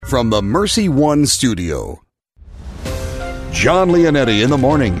from the Mercy One studio. John Leonetti in the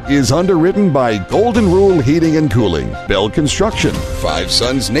Morning is underwritten by Golden Rule Heating and Cooling, Bell Construction, Five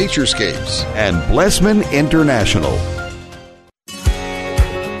Sons Naturescapes, and Blessman International.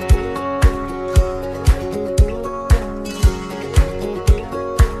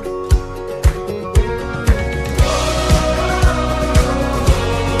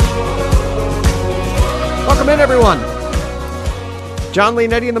 Welcome in, everyone. John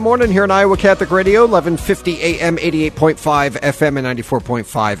Leonetti in the Morning here on Iowa Catholic Radio, 1150 AM, 88.5 FM, and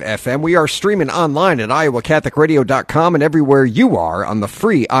 94.5 FM. We are streaming online at iowacatholicradio.com and everywhere you are on the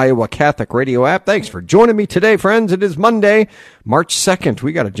free Iowa Catholic Radio app. Thanks for joining me today, friends. It is Monday, March 2nd.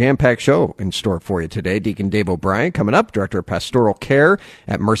 We got a jam-packed show in store for you today. Deacon Dave O'Brien coming up, Director of Pastoral Care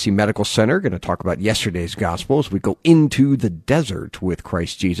at Mercy Medical Center. Going to talk about yesterday's gospel as we go into the desert with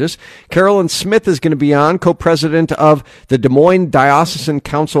Christ Jesus. Carolyn Smith is going to be on, co-president of the Des Moines Diocesan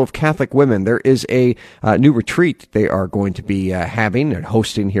Council of Catholic Women. There is a new retreat they are going to be having and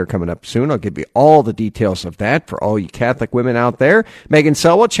hosting here coming up soon. I'll give you all the details of that for all you Catholic women out there. Megan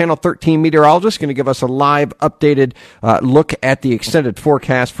Selwa, Channel 13 meteorologist, going to give us a live updated look at the extended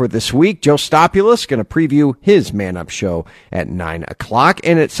forecast for this week. Joe Stopulus going to preview his Man Up show at 9 o'clock.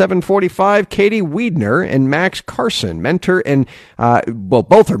 And at 7:45, Katie Wiedner and Max Carson, mentor and,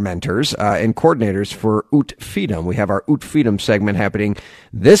 both are mentors and coordinators for Ut Fidem. We have our Ut Fidem segment happening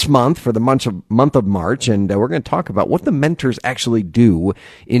this month for the month of March, and we're going to talk about what the mentors actually do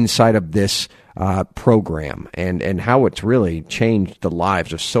inside of this program and how it's really changed the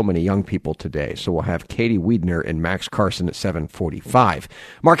lives of so many young people today. So we'll have Katie Wiedner and Max Carson at 7:45.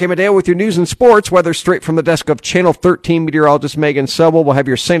 Mark Amadeo with your news and sports, weather straight from the desk of Channel 13 meteorologist Megan Selwa. We'll have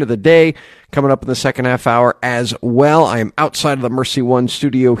your saint of the day coming up in the second half hour as well. I am outside of the Mercy One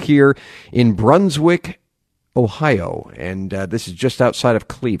studio here in Brunswick, Ohio, and this is just outside of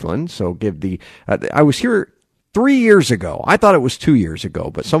Cleveland. So I was here 3 years ago. I thought it was 2 years ago,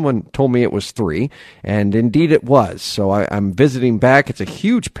 but someone told me it was 3, and indeed it was. So I'm visiting back. It's a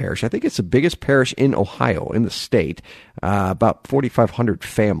huge parish. I think it's the biggest parish in Ohio, in the state, about 4,500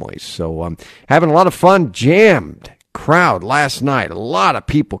 families. So having a lot of fun, jammed crowd last night. A lot of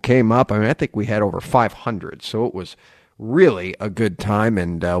people came up. I mean, I think we had over 500, so it was really a good time,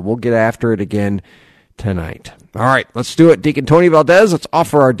 and we'll get after it again tonight. All right, let's do it. Deacon Tony Valdez, let's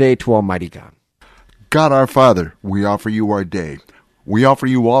offer our day to Almighty God. God our Father, we offer you our day. We offer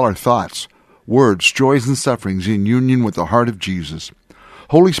you all our thoughts, words, joys, and sufferings in union with the heart of Jesus.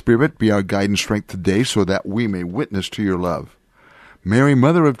 Holy Spirit, be our guide and strength today so that we may witness to your love. Mary,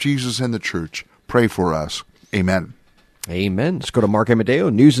 Mother of Jesus and the Church, pray for us. Amen. Amen. Let's go to Mark Amadeo,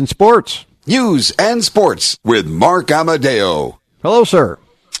 News and Sports. News and Sports with Mark Amadeo. Hello, sir.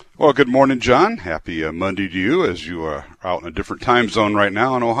 Well, good morning, John. Happy Monday to you as you are out in a different time zone right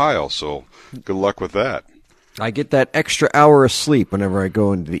now in Ohio, so good luck with that. I get that extra hour of sleep whenever I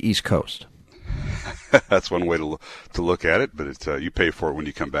go into the East Coast. That's one way to look at it, but you pay for it when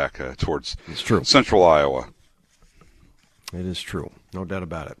you come back towards it's true. Central Iowa. It is true. No doubt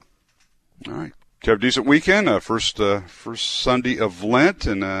about it. All right. Did you have a decent weekend? First Sunday of Lent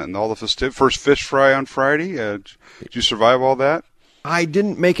and all the festivities. First fish fry on Friday. Did you survive all that? I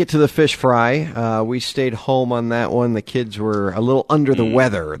didn't make it to the fish fry. We stayed home on that one. The kids were a little under the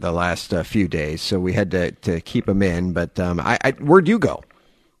weather the last few days, so we had to keep them in. But where'd you go?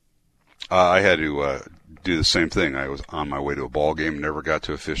 I had to do the same thing. I was on my way to a ball game, never got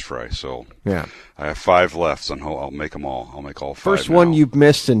to a fish fry. So yeah, I have 5 left, and I'll make them all. I'll make all 5 First now. one you've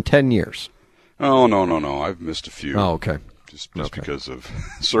missed in 10 years. Oh, no. I've missed a few. Oh, okay. Just because of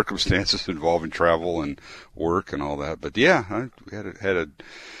circumstances involving travel and work and all that. But yeah, I had a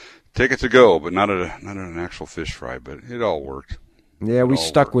ticket to go, but not at an actual fish fry. But it all worked. Yeah, we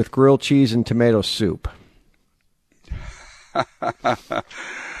stuck with grilled cheese and tomato soup. I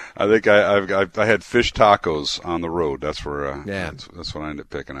think I had fish tacos on the road. That's where that's what I ended up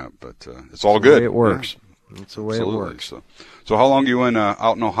picking up. But it's all good. The way it works. That's the way Absolutely. It works. So how long are you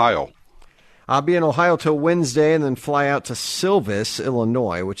out in Ohio? I'll be in Ohio till Wednesday and then fly out to Silvis,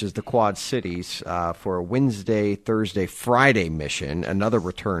 Illinois, which is the Quad Cities, for a Wednesday, Thursday, Friday mission, another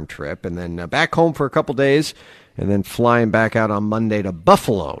return trip, and then back home for a couple days, and then flying back out on Monday to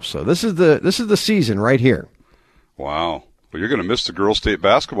Buffalo. So this is the season right here. Wow. Well, you're going to miss the girls' state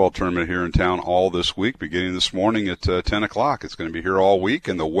basketball tournament here in town all this week, beginning this morning at 10 o'clock. It's going to be here all week,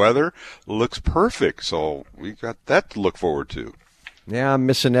 and the weather looks perfect. So we got that to look forward to. Yeah, I'm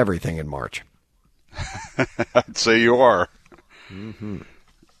missing everything in March. I'd say you are. Mm-hmm.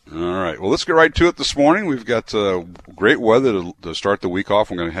 All right. Well, let's get right to it this morning. We've got great weather to start the week off.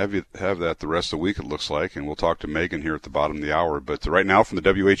 We're going to have that the rest of the week, it looks like, and we'll talk to Megan here at the bottom of the hour. But right now from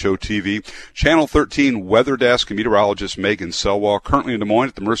the WHO TV, Channel 13 Weather Desk and meteorologist Megan Selwall, currently in Des Moines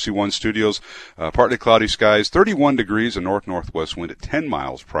at the Mercy One Studios. Partly cloudy skies, 31 degrees, a north-northwest wind at 10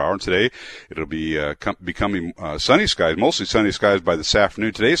 miles per hour. And today it'll be becoming sunny skies, mostly sunny skies by this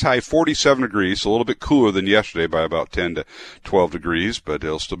afternoon. Today's high 47 degrees, so a little bit cooler than yesterday by about 10 to 12 degrees, but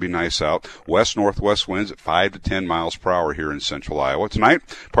it'll still be nice out. West-northwest winds at 5 to 10 miles per hour here in central Iowa. Tonight,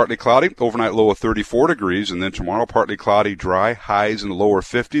 partly cloudy, overnight low of 34 degrees, and then tomorrow, partly cloudy, dry, highs in the lower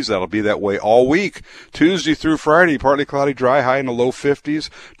 50s. That'll be that way all week. Tuesday through Friday, partly cloudy, dry, high in the low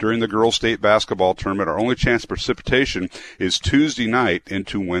 50s during the girls' state basketball tournament. Our only chance of precipitation is Tuesday night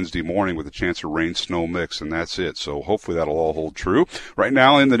into Wednesday morning with a chance of rain-snow mix, and that's it. So hopefully that'll all hold true. Right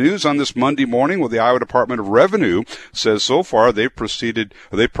now in the news on this Monday morning, well, the Iowa Department of Revenue says so far they've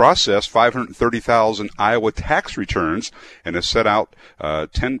processed 530,000 Iowa tax returns and has set out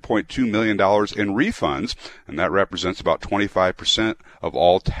 $10.2 million in refunds, and that represents about 25% of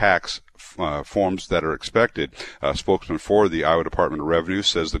all tax forms that are expected. Spokesman for the Iowa Department of Revenue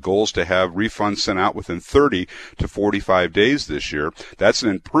says the goal is to have refunds sent out within 30 to 45 days this year. That's an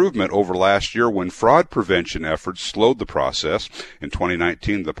improvement over last year when fraud prevention efforts slowed the process. In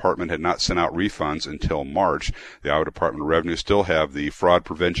 2019, the department had not sent out refunds until March. The Iowa Department of Revenue still have the fraud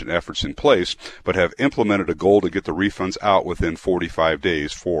prevention efforts in place, but have implemented a goal to get the refunds out within 45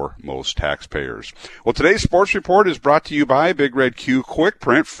 days for most taxpayers. Well, today's sports report is brought to you by Big Red Q Quick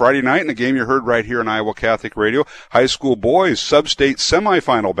Print. Friday night in the game you heard right here on Iowa Catholic Radio, high school boys sub-state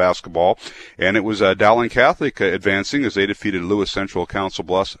semifinal basketball, and it was Dowling Catholic advancing as they defeated Lewis Central Council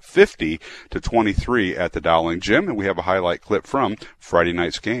Bluffs 50-23 at the Dowling Gym, and we have a highlight clip from Friday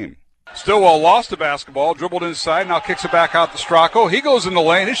night's game. Stillwell lost the basketball, dribbled inside, now kicks it back out to Stracco. He goes in the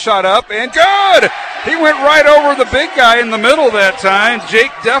lane, his shot up, and good! He went right over the big guy in the middle that time,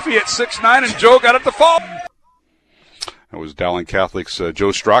 Jake Duffy at 6'9", and Joe got it to fall. It was Dowling Catholic's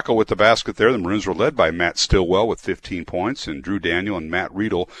Joe Stracco with the basket there. The Maroons were led by Matt Stillwell with 15 points, and Drew Daniel and Matt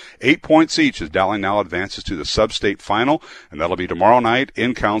Riedel 8 points each as Dowling now advances to the sub-state final, and that'll be tomorrow night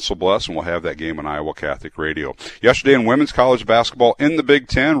in Council Bluffs, and we'll have that game on Iowa Catholic Radio. Yesterday in women's college basketball in the Big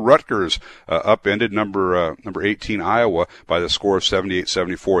Ten, Rutgers upended number 18 Iowa by the score of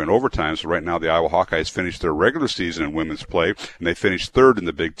 78-74 in overtime. So right now the Iowa Hawkeyes finished their regular season in women's play, and they finished third in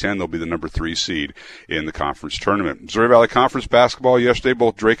the Big Ten. They'll be the number 3 seed in the conference tournament. Missouri Valley Conference basketball yesterday,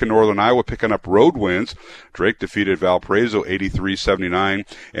 both Drake and Northern Iowa picking up road wins. Drake defeated Valparaiso 83-79,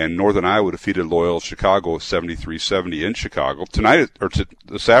 and Northern Iowa defeated Loyola Chicago 73-70 in Chicago. Tonight,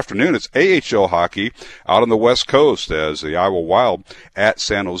 this afternoon, it's AHL hockey out on the West Coast as the Iowa Wild at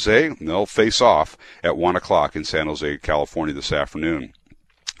San Jose, and they'll face off at 1 o'clock in San Jose, California this afternoon.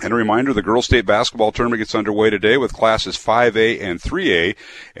 And a reminder, the girls' state basketball tournament gets underway today with classes 5A and 3A.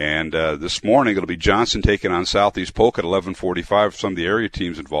 And this morning it'll be Johnson taking on Southeast Polk at 11:45 for some of the area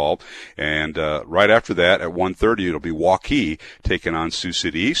teams involved. And right after that at 1:30 it'll be Waukee taking on Sioux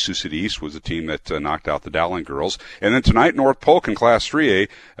City East. Sioux City East was the team that knocked out the Dowling girls. And then tonight North Polk in Class 3A,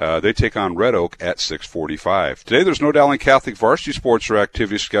 they take on Red Oak at 6:45. Today there's no Dowling Catholic varsity sports or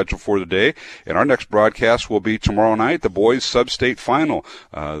activities scheduled for the day. And our next broadcast will be tomorrow night, the boys' sub-state final.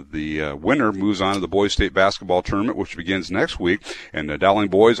 The winner moves on to the boys' state basketball tournament, which begins next week. And the Dowling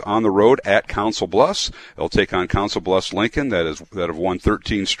boys on the road at Council Bluffs. They'll take on Council Bluffs Lincoln that have won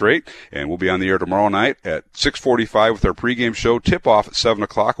 13 straight. And we'll be on the air tomorrow night at 6:45 with our pregame show. Tip-off at 7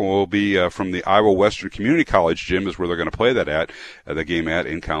 o'clock, and we'll be from the Iowa Western Community College gym is where they're going to play that at, the game at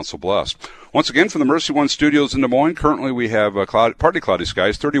in Council Bluffs. Once again, from the Mercy One Studios in Des Moines, currently we have partly cloudy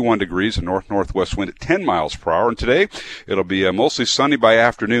skies, 31 degrees, a north-northwest wind at 10 miles per hour. And today, it'll be mostly sunny by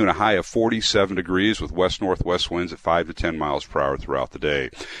afternoon, a high of 47 degrees with west-northwest winds at 5 to 10 miles per hour throughout the day.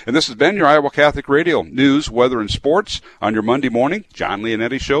 And this has been your Iowa Catholic Radio news, weather, and sports on your Monday morning John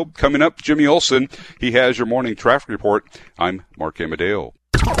Leonetti Show. Coming up, Jimmy Olsen. He has your morning traffic report. I'm Mark Amadeo.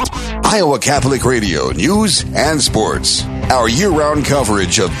 Iowa Catholic Radio news and sports. Our year-round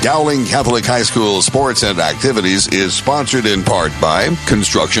coverage of Dowling Catholic High School sports and activities is sponsored in part by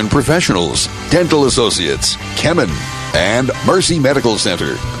Construction Professionals, Dental Associates, Kemen, and Mercy Medical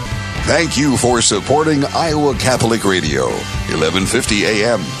Center. Thank you for supporting Iowa Catholic Radio, 1150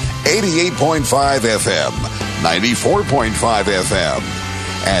 AM, 88.5 FM, 94.5 FM,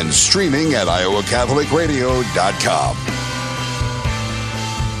 and streaming at iowacatholicradio.com.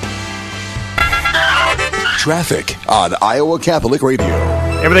 Traffic on Iowa Catholic Radio.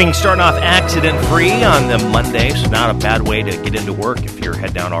 Everything's starting off accident-free on the Monday, so not a bad way to get into work if you're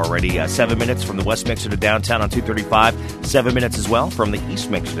head down already. 7 minutes from the West Mixer to downtown on 235. 7 minutes as well from the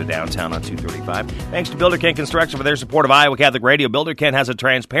East Mixer to downtown on 235. Thanks to Builder Ken Construction for their support of Iowa Catholic Radio. Builder Ken has a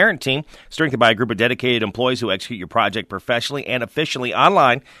transparent team strengthened by a group of dedicated employees who execute your project professionally and efficiently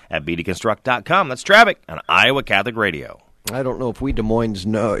online at bdconstruct.com. That's traffic on Iowa Catholic Radio. I don't know if we Des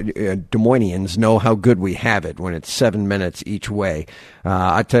Moinesians know how good we have it when it's 7 minutes each way.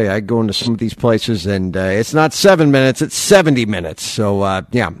 I tell you, I go into some of these places and it's not 7 minutes, it's 70 minutes. So,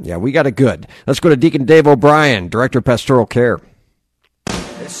 yeah, we got it good. Let's go to Deacon Dave O'Brien, Director of Pastoral Care.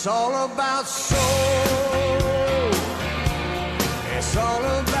 It's all about soul. It's all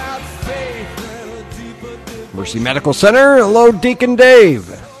about faith. Mercy Medical Center. Hello, Deacon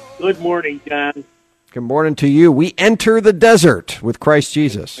Dave. Good morning, John. Good morning to you. We enter the desert with Christ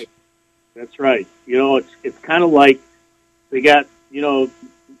Jesus. That's right. You know, it's kind of like they got,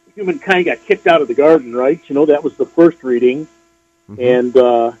 humankind got kicked out of the garden, right? You know, that was the first reading. Mm-hmm.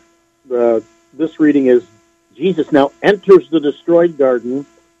 And this reading is Jesus now enters the destroyed garden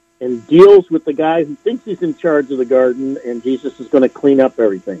and deals with the guy who thinks he's in charge of the garden, and Jesus is going to clean up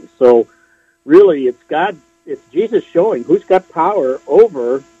everything. So really, it's Jesus showing who's got power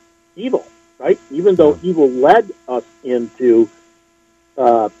over evil. Right? Even though evil led us into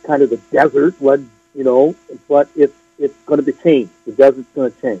kind of the desert, but it's going to be changed. The desert's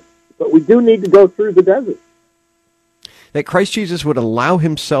going to change. But we do need to go through the desert. That Christ Jesus would allow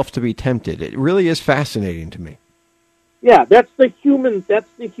himself to be tempted. It really is fascinating to me. Yeah, that's the human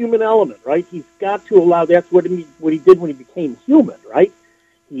element, right? He's got to allow. That's what he did when he became human, right?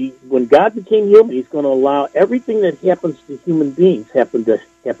 When God became human, he's going to allow everything that happens to human beings happen to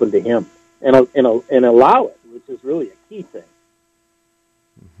him. And allow it, which is really a key thing.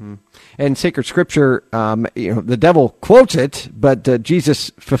 Mm-hmm. And sacred scripture, the devil quotes it, but Jesus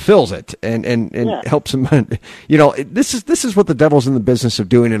fulfills it and helps him. This is what the devil's in the business of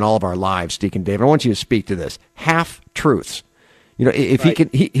doing in all of our lives, Deacon Dave. I want you to speak to this. Half truths. If he can,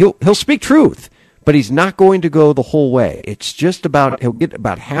 he'll speak truth, but he's not going to go the whole way. It's just he'll get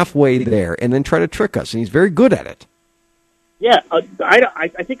about halfway there and then try to trick us, and he's very good at it. Yeah, I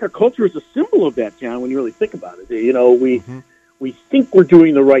think our culture is a symbol of that, John, when you really think about it. We think we're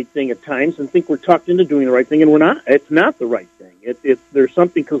doing the right thing at times and think we're tucked into doing the right thing, and we're not. It's not the right thing. There's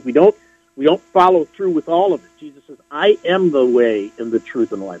something because we don't follow through with all of it. Jesus says, I am the way and the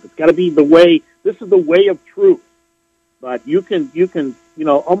truth and the life. It's got to be the way. This is the way of truth. But you can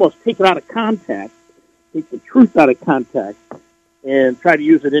almost take it out of context, take the truth out of context, and try to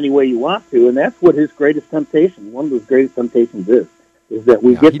use it any way you want to, and that's what his greatest temptation, one of his greatest temptations is that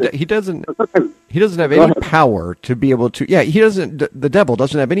we get he doesn't have any power to be able to, the devil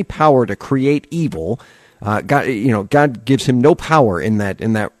doesn't have any power to create evil. God gives him no power in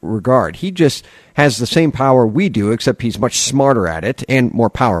that regard. He just has the same power we do, except he's much smarter at it and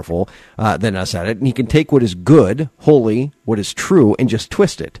more powerful than us at it, and he can take what is good, holy, what is true, and just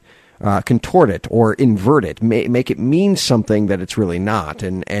twist it. Contort it or invert it, make it mean something that it's really not.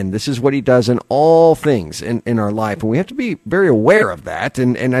 And this is what he does in all things in our life. And we have to be very aware of that.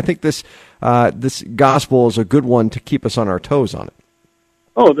 And I think this gospel is a good one to keep us on our toes on it.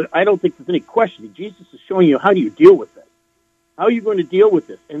 Oh, I don't think there's any question. Jesus is showing you how do you deal with it. How are you going to deal with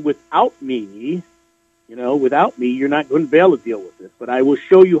this? And without me, you're not going to be able to deal with this. But I will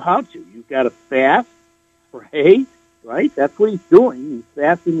show you how to. You've got to fast, pray. Right? That's what he's doing. He's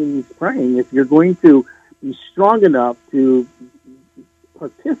fasting and he's praying. If you're going to be strong enough to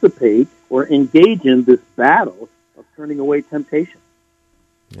participate or engage in this battle of turning away temptation.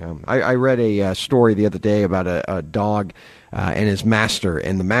 Yeah, I read a story the other day about a dog and his master,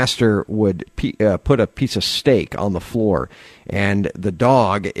 and the master would put a piece of steak on the floor, and the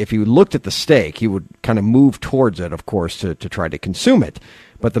dog, if he looked at the steak, he would kind of move towards it, of course, to try to consume it.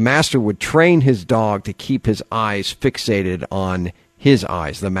 But the master would train his dog to keep his eyes fixated on his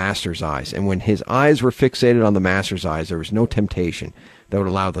eyes, the master's eyes. And when his eyes were fixated on the master's eyes, there was no temptation that would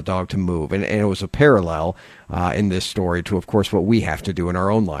allow the dog to move. And it was a parallel in this story to, of course, what we have to do in our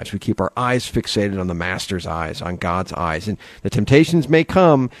own lives. We keep our eyes fixated on the master's eyes, on God's eyes. And the temptations may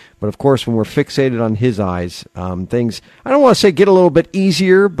come, but, of course, when we're fixated on his eyes, things, I don't want to say get a little bit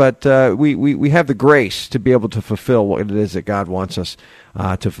easier, but we have the grace to be able to fulfill what it is that God wants us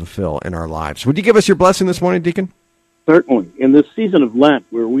to fulfill in our lives. Would you give us your blessing this morning, Deacon? Certainly. In this season of Lent,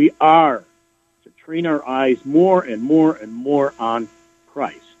 where we are to train our eyes more and more and more on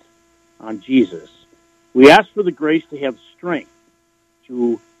Christ, on Jesus, we ask for the grace to have strength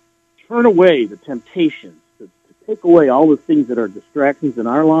to turn away the temptations, to take away all the things that are distractions in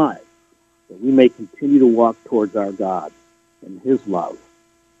our lives, that we may continue to walk towards our God and his love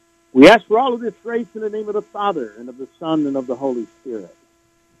We ask for all of this grace in the name of the Father, and of the Son, and of the Holy Spirit.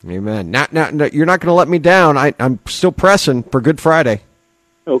 Amen. Now, you're not going to let me down. I'm still pressing for Good Friday.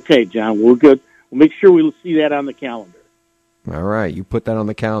 Okay, John, we're good. We'll make sure we'll see that on the calendar. All right, you put that on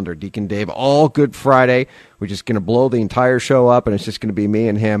the calendar. Deacon Dave, all Good Friday. We're just going to blow the entire show up, and it's just going to be me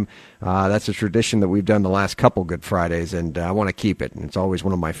and him. That's a tradition that we've done the last couple Good Fridays, and I want to keep it. And it's always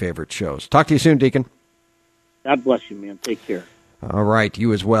one of my favorite shows. Talk to you soon, Deacon. God bless you, man. Take care. All right,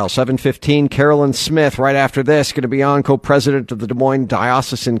 you as well. 7:15, Carolyn Smith, right after this, going to be on, co-president of the Des Moines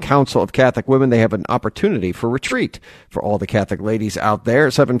Diocesan Council of Catholic Women. They have an opportunity for retreat for all the Catholic ladies out there.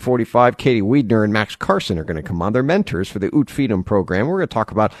 7:45, Katie Wiedner and Max Carson are going to come on. They're mentors for the Ut Fidem program. We're going to talk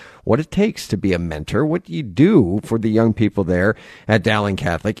about what it takes to be a mentor, what you do for the young people there at Dowling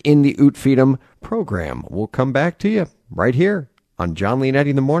Catholic in the Ut Fidem program. We'll come back to you right here on John Leonetti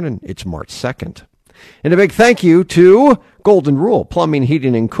in the Morning. It's March 2nd. And a big thank you to Golden Rule Plumbing,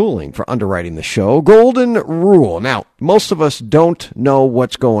 Heating, and Cooling for underwriting the show. Golden Rule. Now, most of us don't know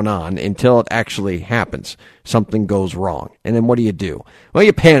what's going on until it actually happens. Something goes wrong. And then what do? Well,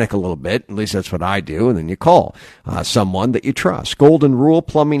 you panic a little bit. At least that's what I do. And then you call someone that you trust. Golden Rule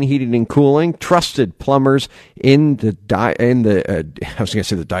Plumbing, Heating, and Cooling. Trusted plumbers in the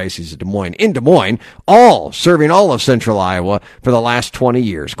Diocese of Des Moines. In Des Moines, all serving all of Central Iowa for the last 20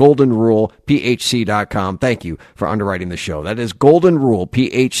 years. Golden Rule, PHC.com. Thank you for underwriting the show. That is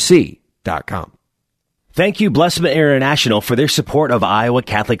goldenrulephc.com. Thank you, Blessman International, for their support of Iowa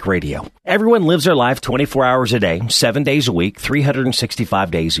Catholic Radio. Everyone lives their life 24 hours a day, 7 days a week, 365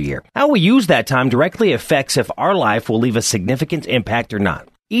 days a year. How we use that time directly affects if our life will leave a significant impact or not.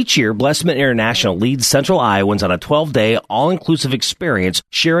 Each year, Blessman International leads Central Iowans on a 12-day, all-inclusive experience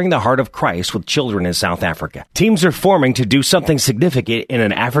sharing the heart of Christ with children in South Africa. Teams are forming to do something significant in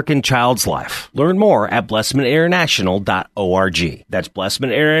an African child's life. Learn more at blessmaninternational.org. That's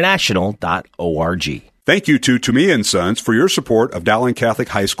blessmaninternational.org. Thank you to Tumia & Sons for your support of Dowling Catholic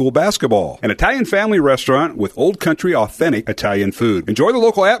High School basketball, an Italian family restaurant with old country authentic Italian food. Enjoy the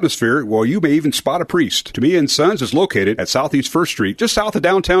local atmosphere while you may even spot a priest. Tumia & Sons is located at Southeast 1st Street, just south of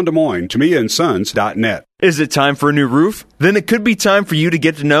downtown Des Moines. TumiaandsSons.net. Is it time for a new roof? Then it could be time for you to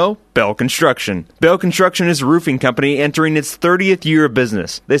get to know Bell Construction. Bell Construction is a roofing company entering its 30th year of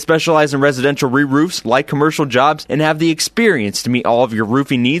business. They specialize in residential re-roofs, light commercial jobs, and have the experience to meet all of your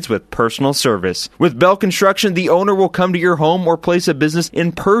roofing needs with personal service. With Bell Construction, the owner will come to your home or place of business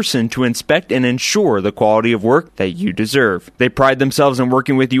in person to inspect and ensure the quality of work that you deserve. They pride themselves in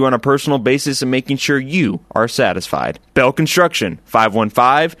working with you on a personal basis and making sure you are satisfied. Bell Construction,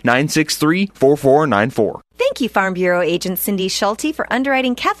 515-963-4494. Thank you, Farm Bureau agent Cindy Schulte, for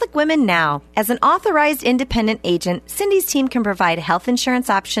underwriting Catholic Women Now. As an authorized independent agent, Cindy's team can provide health insurance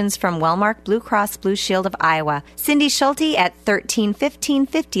options from Wellmark Blue Cross Blue Shield of Iowa. Cindy Schulte at 1315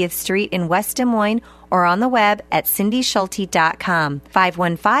 50th Street in West Des Moines, or on the web at cindyschulte.com.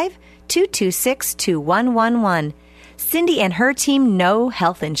 515-226-2111. Cindy and her team know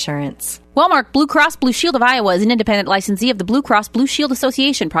health insurance. Wellmark Blue Cross Blue Shield of Iowa is an independent licensee of the Blue Cross Blue Shield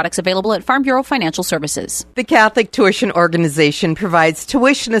Association. Products available at Farm Bureau Financial Services. The Catholic Tuition Organization provides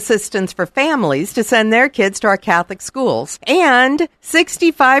tuition assistance for families to send their kids to our Catholic schools and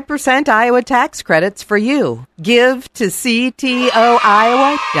 65% Iowa tax credits for you. Give to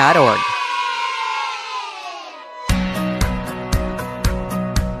ctoiowa.org.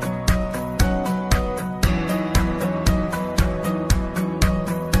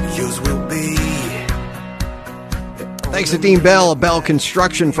 Thanks to Dean Bell of Bell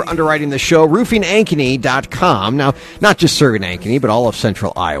Construction for underwriting the show. RoofingAnkeny.com. Now, not just serving Ankeny, but all of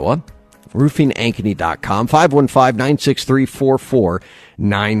Central Iowa. RoofingAnkeny.com.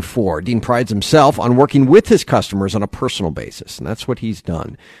 515-963-4494. Dean prides himself on working with his customers on a personal basis, and that's what he's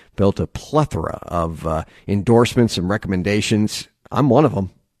done. Built a plethora of endorsements and recommendations. I'm one of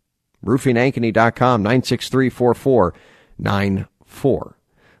them. RoofingAnkeny.com, 963-4494.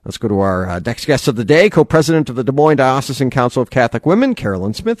 Let's go to our next guest of the day, co-president of the Des Moines Diocesan Council of Catholic Women,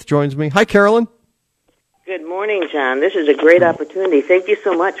 Carolyn Smith, joins me. Hi, Carolyn. Good morning, John. This is a great opportunity. Thank you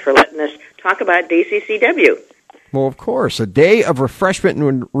so much for letting us talk about DCCW. Well, of course, a day of refreshment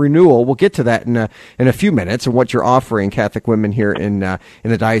and renewal. We'll get to that in a few minutes and what you're offering Catholic women here in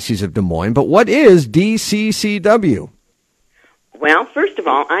the Diocese of Des Moines. But what is DCCW? Well, first of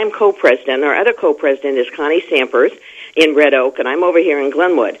all, I'm co-president. Our other co-president is Connie Sampers in Red Oak, and I'm over here in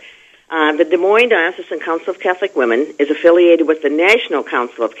Glenwood. The Des Moines Diocesan Council of Catholic Women is affiliated with the National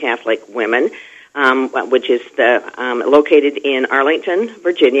Council of Catholic Women, which is located in Arlington,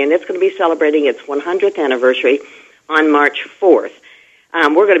 Virginia, and it's going to be celebrating its 100th anniversary on March 4th.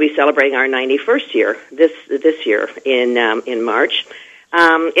 We're going to be celebrating our 91st year this year in March.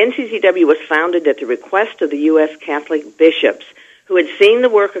 NCCW was founded at the request of the U.S. Catholic bishops who had seen the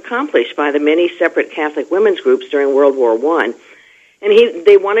work accomplished by the many separate Catholic women's groups during World War I. And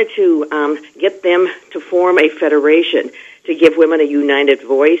they wanted to get them to form a federation to give women a united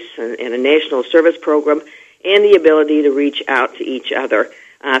voice and a national service program and the ability to reach out to each other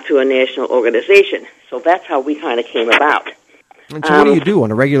through a national organization. So that's how we kind of came about. And so what do you do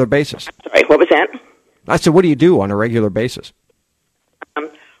on a regular basis? Sorry, what was that? I said, what do you do on a regular basis? All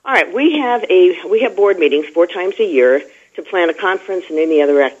right, we have board meetings 4 times a year to plan a conference and any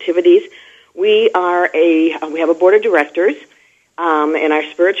other activities. We have a board of directors, and our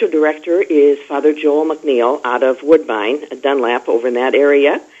spiritual director is Father Joel McNeil out of Woodbine, Dunlap, over in that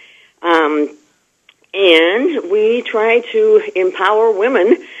area. And we try to empower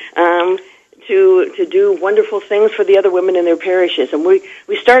women to do wonderful things for the other women in their parishes. And we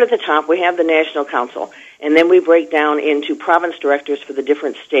start at the top. We have the National Council, and then we break down into province directors for the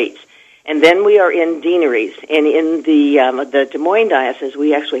different states. And then we are in deaneries. And in the Des Moines Diocese,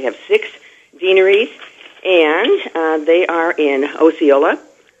 we actually have 6 deaneries, and they are in Osceola,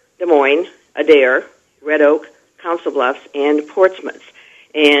 Des Moines, Adair, Red Oak, Council Bluffs, and Portsmouth.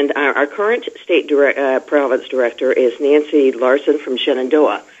 And our current state province director is Nancy Larson from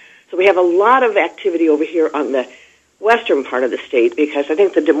Shenandoah. So we have a lot of activity over here on the western part of the state because I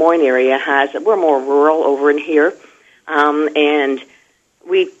think the Des Moines area we're more rural over in here. And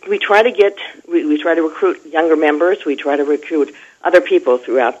we try to recruit younger members. We try to recruit other people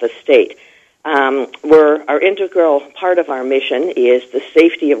throughout the state. Our integral part of our mission is the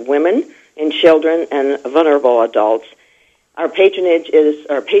safety of women and children and vulnerable adults. Our patroness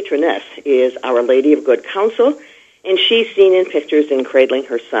is Our Lady of Good Counsel, and she's seen in pictures in cradling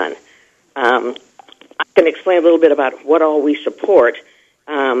her son. I can explain a little bit about what all we support.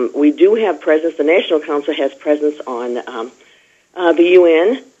 We do have presence. The National Council has presence on the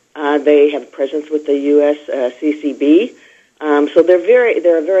UN. They have presence with the U.S. CCB. So they're very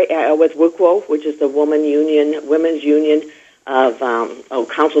with WUCWO, which is the Women's Union of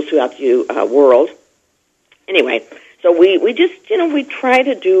councils throughout the world. Anyway. So we just, we try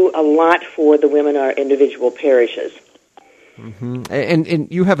to do a lot for the women in our individual parishes. Mm-hmm.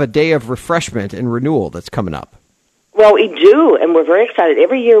 And you have a day of refreshment and renewal that's coming up. Well, we do, and we're very excited.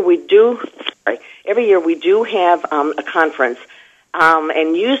 Every year we do have a conference,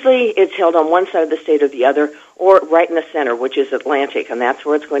 and usually it's held on one side of the state or the other, or right in the center, which is Atlantic, and that's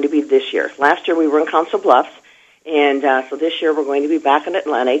where it's going to be this year. Last year we were in Council Bluffs, and so this year we're going to be back in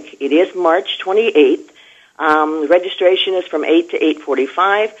Atlantic. It is March 28th. Registration is from 8 to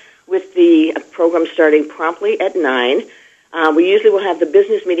 8:45, with the program starting promptly at 9. We usually will have the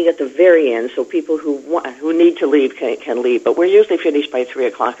business meeting at the very end, so people who need to leave can leave. But we're usually finished by 3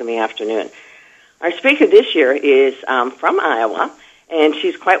 o'clock in the afternoon. Our speaker this year is from Iowa, and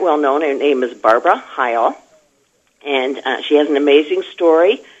she's quite well known. Her name is Barbara Heil, and she has an amazing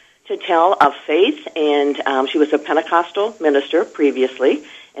story to tell of faith. And she was a Pentecostal minister previously,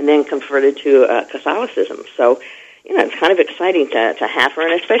 and then converted to Catholicism. So, it's kind of exciting to have her,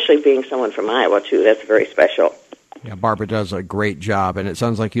 and especially being someone from Iowa, too. That's very special. Yeah, Barbara does a great job, and it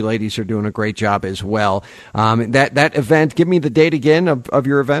sounds like you ladies are doing a great job as well. That event, give me the date again of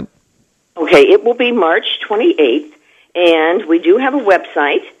your event. Okay, it will be March 28th, and we do have a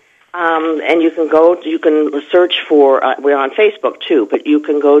website, and you can search for, we're on Facebook, too, but you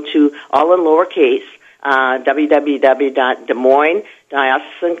can go to, all in lowercase,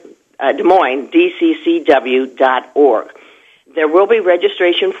 DesMoinesDCCW.org. There will be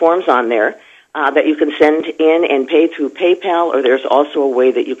registration forms on there that you can send in and pay through PayPal, or there's also a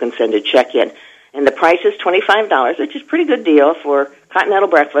way that you can send a check in. And the price is $25, which is a pretty good deal for continental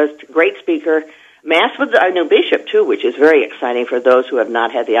breakfast, great speaker, Mass with our new bishop, too, which is very exciting for those who have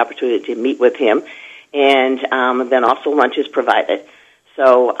not had the opportunity to meet with him, and then also lunch is provided.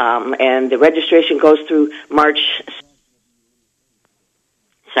 So, and the registration goes through March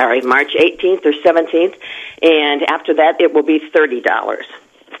 18th or 17th, and after that it will be $30.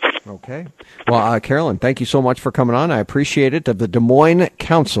 Okay. Well, Carolyn, thank you so much for coming on. I appreciate it. Of the Des Moines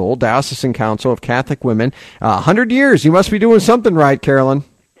Council, Diocesan Council of Catholic Women, 100 years. You must be doing something right, Carolyn.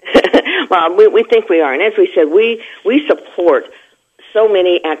 Well, we think we are, and as we said, we support so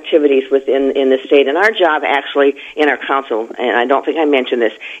many activities within the state, and our job actually in our council, and I don't think I mentioned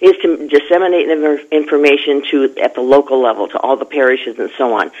this, is to disseminate information at the local level to all the parishes and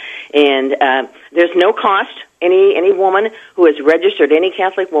so on. And there's no cost. Any woman who is registered, any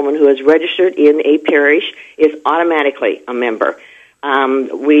Catholic woman who is registered in a parish is automatically a member.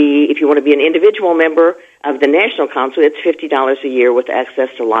 If you want to be an individual member of the National Council, it's $50 a year with access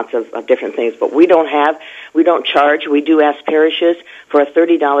to lots of different things. But we don't charge. We do ask parishes for a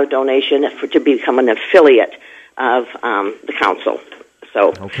 $30 donation to become an affiliate of the council.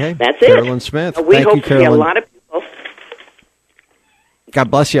 So okay. That's Carolyn it. Smith. We Thank hope you, to see a Carolyn. lot of people.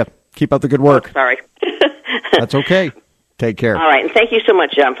 God bless you. Keep up the good work. Oh, sorry. That's okay. Take care. All right, and thank you so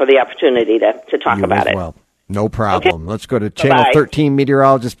much, John, for the opportunity to talk You about as it. well. No problem. Okay. Let's go to Channel Bye-bye. 13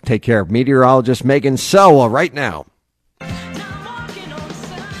 meteorologist. Take care of meteorologist Megan Selwa right now.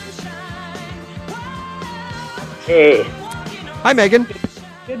 Hey. Hi, Megan.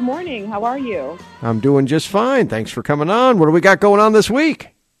 Good morning. How are you? I'm doing just fine. Thanks for coming on. What do we got going on this week?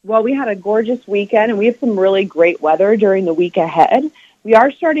 Well, we had a gorgeous weekend, and we have some really great weather during the week ahead. We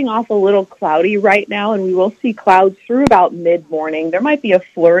are starting off a little cloudy right now, and we will see clouds through about mid-morning. There might be a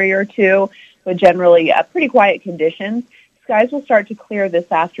flurry or two, but generally pretty quiet conditions. Skies will start to clear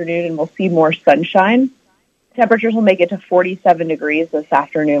this afternoon, and we'll see more sunshine. Temperatures will make it to 47 degrees this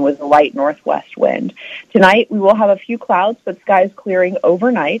afternoon with a light northwest wind. Tonight, we will have a few clouds, but skies clearing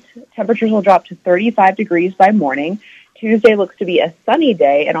overnight. Temperatures will drop to 35 degrees by morning. Tuesday looks to be a sunny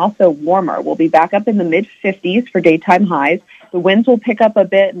day and also warmer. We'll be back up in the mid-50s for daytime highs. The winds will pick up a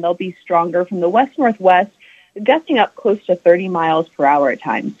bit, and they'll be stronger from the west-northwest, gusting up close to 30 miles per hour at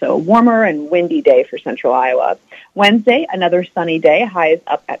times. So a warmer and windy day for central Iowa. Wednesday, another sunny day, highs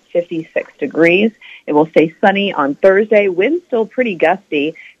up at 56 degrees. It will stay sunny on Thursday. Winds still pretty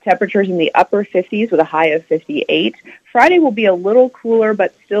gusty. Temperatures in the upper 50s with a high of 58. Friday will be a little cooler,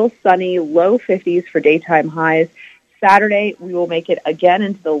 but still sunny, low 50s for daytime highs. Saturday, we will make it again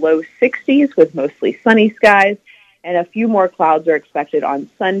into the low 60s with mostly sunny skies. And a few more clouds are expected on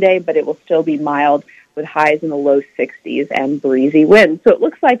Sunday, but it will still be mild with highs in the low 60s and breezy winds. So it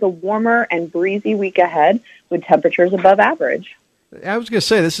looks like a warmer and breezy week ahead with temperatures above average. I was going to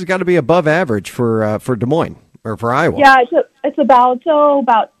say, this has got to be above average for Des Moines, or for Iowa. Yeah, it's about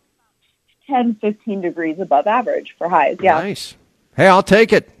 10, 15 degrees above average for highs. Yeah. Nice. Hey, I'll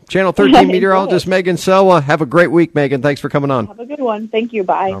take it. Channel 13 meteorologist Megan Selwa. Have a great week, Megan. Thanks for coming on. Have a good one. Thank you.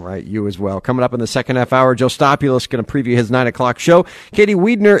 Bye. All right, you as well. Coming up in the second half hour, Joe Stopulus going to preview his 9 o'clock show. Katie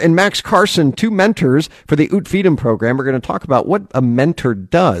Wiedner and Max Carson, two mentors for the Ut Feed'em program, are going to talk about what a mentor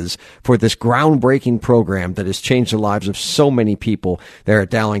does for this groundbreaking program that has changed the lives of so many people there at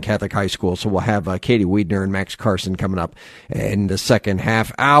Dowling Catholic High School. So we'll have Katie Wiedner and Max Carson coming up in the second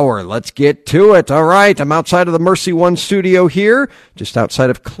half hour. Let's get to it. All right, I'm outside of the Mercy One studio here, just outside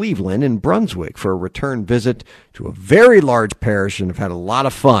of Cleveland in Brunswick, for a return visit to a very large parish, and have had a lot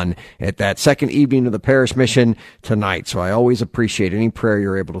of fun at that second evening of the parish mission tonight. So I always appreciate any prayer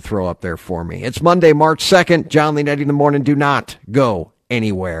you're able to throw up there for me. It's Monday, March 2nd. John Leonetti in the morning. Do not go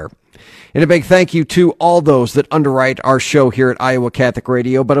anywhere. And a big thank you to all those that underwrite our show here at Iowa Catholic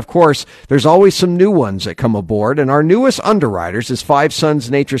Radio. But of course, there's always some new ones that come aboard. And our newest underwriters is Five Sons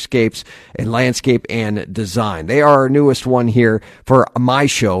Naturescapes and Landscape and Design. They are our newest one here for my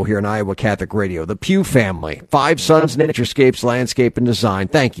show here in Iowa Catholic Radio. The Pugh family, Five Sons Naturescapes, Landscape and Design.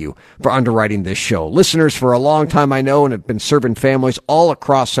 Thank you for underwriting this show. Listeners for a long time, I know, and have been serving families all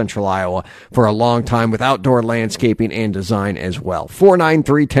across central Iowa for a long time with outdoor landscaping and design as well.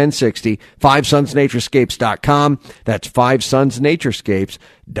 493-1060. FiveSonsNaturescapes.com. That's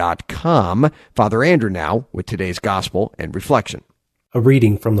FiveSonsNaturescapes.com. Father Andrew now with today's Gospel and Reflection. A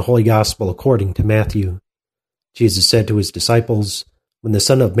reading from the Holy Gospel according to Matthew. Jesus said to his disciples, "When the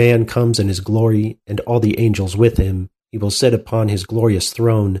Son of Man comes in his glory, and all the angels with him, he will sit upon his glorious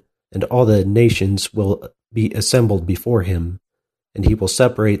throne, and all the nations will be assembled before him. And he will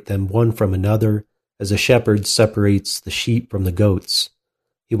separate them one from another, as a shepherd separates the sheep from the goats.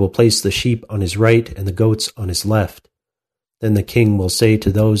 He will place the sheep on his right and the goats on his left. Then the king will say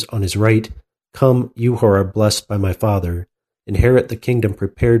to those on his right, 'Come, you who are blessed by my Father, inherit the kingdom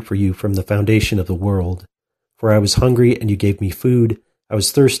prepared for you from the foundation of the world. For I was hungry, and you gave me food. I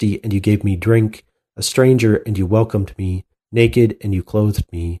was thirsty, and you gave me drink. A stranger, and you welcomed me. Naked, and you clothed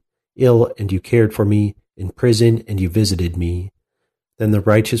me. Ill, and you cared for me. In prison, and you visited me.' Then the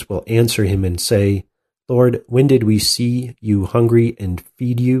righteous will answer him and say, 'Lord, when did we see you hungry and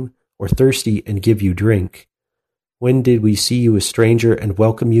feed you, or thirsty and give you drink? When did we see you a stranger and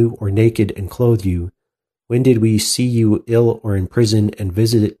welcome you, or naked and clothe you? When did we see you ill or in prison and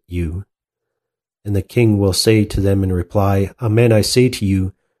visit you?' And the king will say to them in reply, 'Amen, I say to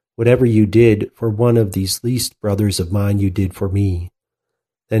you, whatever you did for one of these least brothers of mine, you did for me.'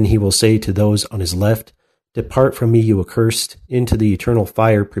 Then he will say to those on his left, 'Depart from me, you accursed, into the eternal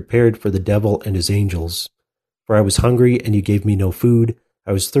fire prepared for the devil and his angels. For I was hungry, and you gave me no food.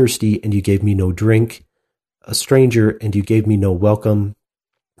 I was thirsty, and you gave me no drink. a stranger, and you gave me no welcome,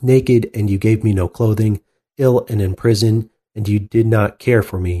 naked, and you gave me no clothing, ill and in prison, and you did not care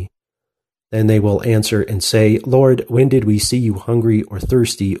for me. Then they will answer and say, Lord, when did we see you hungry or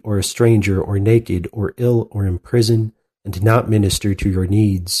thirsty or a stranger or naked or ill or in prison, and did not minister to your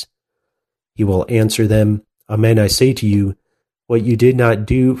needs? He will answer them, Amen, I say to you, what you did not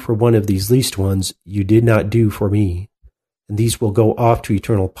do for one of these least ones, you did not do for me. And these will go off to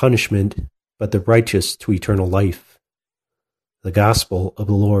eternal punishment, but the righteous to eternal life. The Gospel of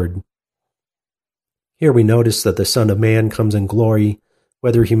the Lord. Here we notice that the Son of Man comes in glory,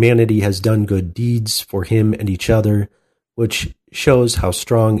 whether humanity has done good deeds for him and each other, which shows how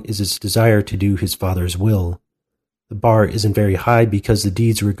strong is its desire to do his Father's will. The bar isn't very high because the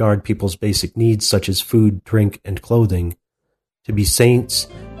deeds regard people's basic needs such as food, drink, and clothing. To be saints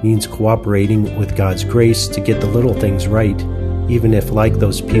means cooperating with God's grace to get the little things right, even if, like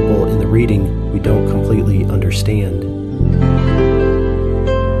those people in the reading, we don't completely understand.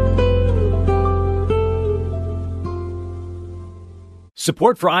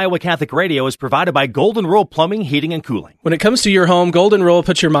 Support for Iowa Catholic Radio is provided by Golden Rule Plumbing, Heating, and Cooling. When it comes to your home, Golden Rule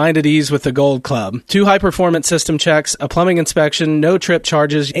puts your mind at ease with the Gold Club. 2 high-performance system checks, a plumbing inspection, no trip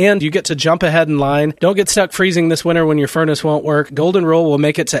charges, and you get to jump ahead in line. Don't get stuck freezing this winter when your furnace won't work. Golden Rule will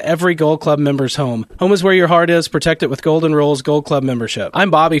make it to every Gold Club member's home. Home is where your heart is. Protect it with Golden Rule's Gold Club membership.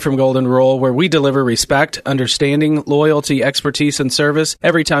 I'm Bobby from Golden Rule, where we deliver respect, understanding, loyalty, expertise, and service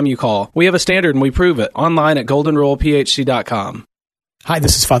every time you call. We have a standard and we prove it. Online at goldenrulephc.com. Hi,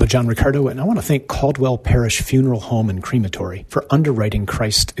 this is Father John Ricardo, and I want to thank Caldwell Parish Funeral Home and Crematory for underwriting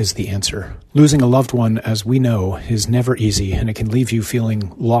Christ is the Answer. Losing a loved one, as we know, is never easy, and it can leave you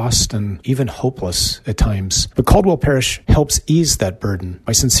feeling lost and even hopeless at times. But Caldwell Parish helps ease that burden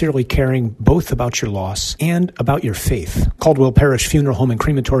by sincerely caring both about your loss and about your faith. Caldwell Parish Funeral Home and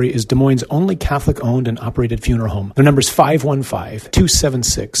Crematory is Des Moines' only Catholic-owned and operated funeral home. Their number is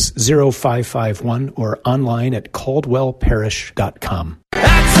 515-276-0551 or online at caldwellparish.com.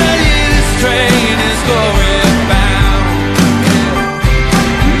 Train is going bound.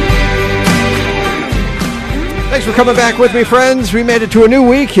 Thanks for coming back with me, friends. We made it to a new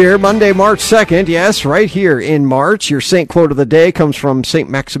week here, Monday, March 2nd. Yes, right here in March. Your saint quote of the day comes from St.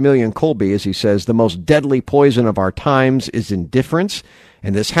 Maximilian Kolbe, as he says, the most deadly poison of our times is indifference,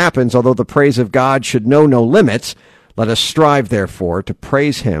 and this happens although the praise of God should know no limits. Let us strive, therefore, to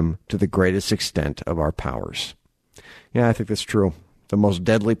praise him to the greatest extent of our powers. Yeah, I think that's true. The most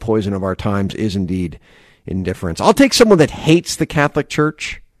deadly poison of our times is indeed indifference. I'll take someone that hates the Catholic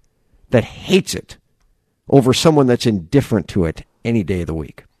Church, that hates it, over someone that's indifferent to it any day of the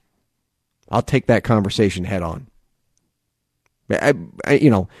week. I'll take that conversation head on. And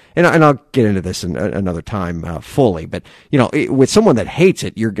I'll get into this in another time fully. But with someone that hates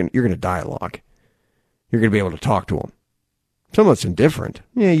it, you're going to dialogue. You're going to be able to talk to them. Someone that's indifferent,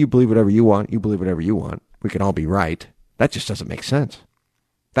 you believe whatever you want. You believe whatever you want. We can all be right. That just doesn't make sense.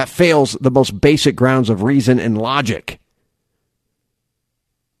 That fails the most basic grounds of reason and logic.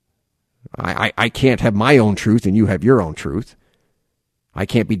 I can't have my own truth and you have your own truth. I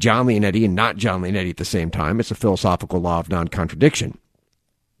can't be John Leonetti and not John Leonetti at the same time. It's a philosophical law of non-contradiction.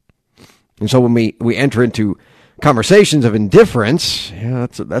 And so when we enter into conversations of indifference,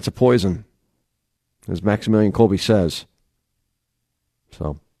 that's a poison, as Maximilian Kolbe says.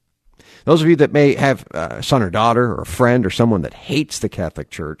 So those of you that may have a son or daughter or a friend or someone that hates the Catholic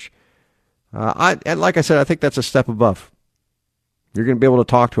Church, like I said, I think that's a step above. You're going to be able to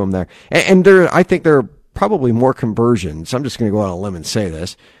talk to them there. And I think there are probably more conversions. I'm just going to go out on a limb and say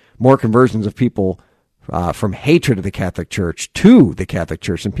this. More conversions of people from hatred of the Catholic Church to the Catholic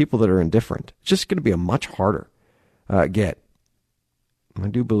Church than people that are indifferent. It's just going to be a much harder get. I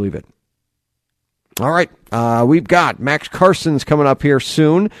do believe it. All right, we've got Max Carsons coming up here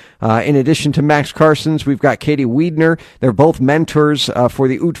soon. In addition to Max Carsons, we've got Katie Wiedner. They're both mentors for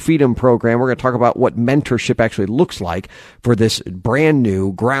the Ut Fidem program. We're going to talk about what mentorship actually looks like for this brand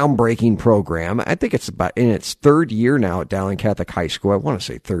new, groundbreaking program. I think it's about in its third year now at Dowling Catholic High School. I want to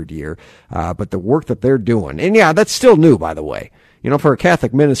say third year, but the work that they're doing, and yeah, that's still new, by the way. For a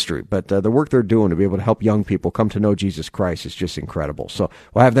Catholic ministry, but the work they're doing to be able to help young people come to know Jesus Christ is just incredible. So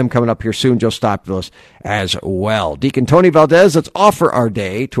we'll have them coming up here soon. Joe Stopoulos as well. Deacon Tony Valdez, let's offer our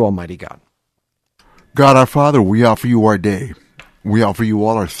day to Almighty God. God our Father, we offer you our day. We offer you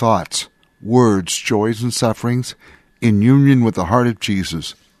all our thoughts, words, joys, and sufferings in union with the heart of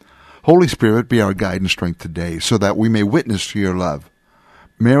Jesus. Holy Spirit, be our guide and strength today so that we may witness to your love.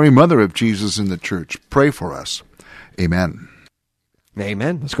 Mary, Mother of Jesus in the Church, pray for us. Amen.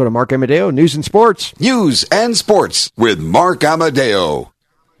 Amen. Let's go to Mark Amadeo, News and Sports. News and Sports with Mark Amadeo.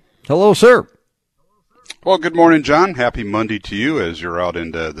 Hello, sir. Well, good morning, John. Happy Monday to you as you're out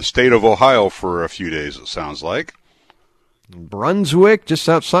in the state of Ohio for a few days, it sounds like. Brunswick, just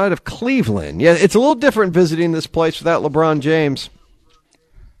outside of Cleveland. Yeah, it's a little different visiting this place without LeBron James.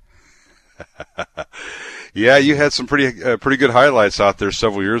 Yeah, you had some pretty good highlights out there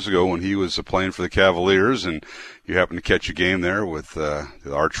several years ago when he was playing for the Cavaliers, and you happened to catch a game there with the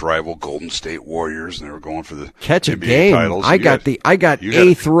arch rival Golden State Warriors, and they were going for the NBA game. titles. I got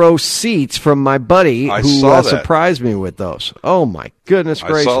eighth row seats from my buddy who surprised me with those. Oh my goodness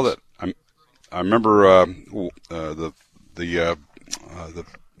gracious! I saw that. I remember the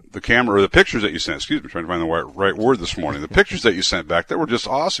camera or the pictures that you sent. Excuse me, trying to find the right word this morning. The pictures that you sent back, that were just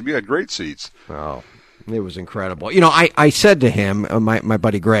awesome. You had great seats. Oh. It was incredible. You know, I said to him, my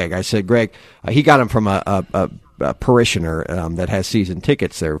buddy Greg, I said, Greg, he got him from a parishioner that has season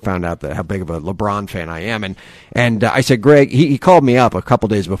tickets there, found out how big of a LeBron fan I am. And I said, Greg, he called me up a couple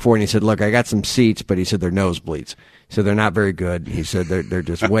days before and he said, look, I got some seats, but he said they're nosebleeds. He said they're not very good. He said they're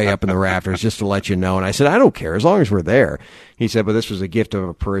just way up in the rafters, just to let you know. And I said, I don't care as long as we're there. He said, but this was a gift of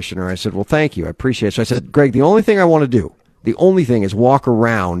a parishioner. I said, well, thank you. I appreciate it. So I said, Greg, the only thing I want to do, the only thing is walk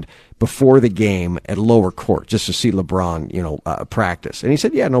around before the game at lower court just to see LeBron, practice. And he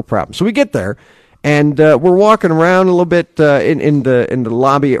said, yeah, no problem. So we get there, and we're walking around a little bit in the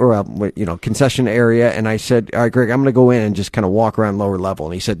lobby or concession area. And I said, all right, Greg, I'm going to go in and just kind of walk around lower level.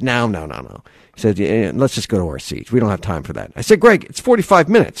 And he said, no. He said, yeah, let's just go to our seats. We don't have time for that. I said, Greg, it's 45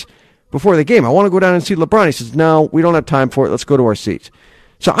 minutes before the game. I want to go down and see LeBron. He says, no, we don't have time for it. Let's go to our seats.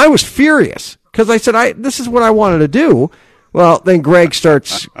 So I was furious because I said, this is what I wanted to do. Well, then Greg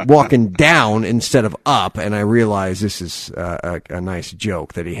starts walking down instead of up, and I realize this is a nice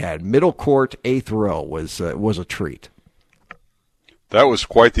joke that he had. Middle court, eighth row was a treat. That was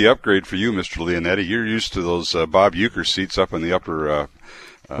quite the upgrade for you, Mr. Leonetti. You're used to those Bob Uecker seats up in the upper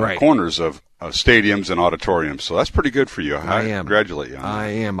corners of stadiums and auditoriums, so that's pretty good for you. I am. Congratulate you on that. I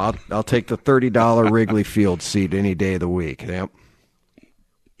am. I'll take the $30 Wrigley Field seat any day of the week. Yep.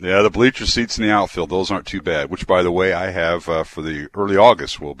 Yeah, the bleacher seats in the outfield, those aren't too bad, which, by the way, I have for the early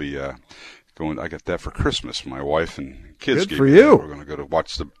August. We'll be going. I got that for Christmas. My wife and kids. Good for you. We're going to go to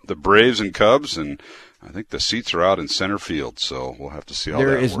watch the Braves and Cubs, and I think the seats are out in center field, so we'll have to see how that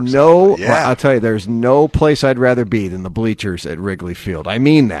works. I'll tell you, there's no place I'd rather be than the bleachers at Wrigley Field. I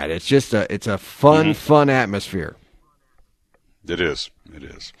mean that. It's just it's a fun atmosphere. It is.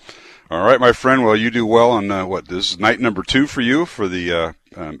 All right, my friend. Well, you do well on this is night number 2 for you for the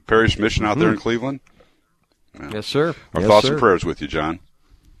Parish Mission out there in Cleveland. Yes, sir. Our thoughts and prayers with you, John.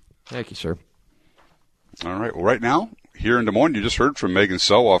 Thank you, sir. All right. Well, right now, here in Des Moines, you just heard from Megan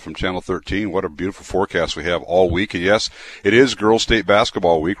Selwa from Channel 13. What a beautiful forecast we have all week. And yes, it is Girls State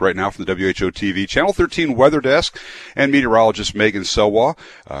Basketball Week right now from the WHO TV Channel 13 Weather Desk and meteorologist Megan Selwa.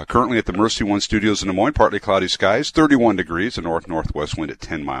 Currently at the Mercy One Studios in Des Moines, partly cloudy skies, 31 degrees, a north-northwest wind at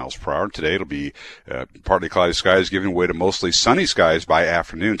 10 miles per hour. Today it'll be partly cloudy skies giving way to mostly sunny skies by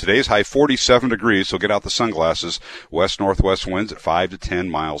afternoon. Today's high 47 degrees, so get out the sunglasses. West-northwest winds at 5 to 10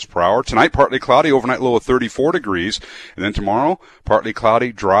 miles per hour. Tonight, partly cloudy, overnight low of 34 degrees. And then tomorrow, partly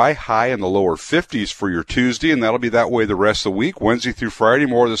cloudy, dry, high in the lower 50s for your Tuesday, and that'll be that way the rest of the week. Wednesday through Friday,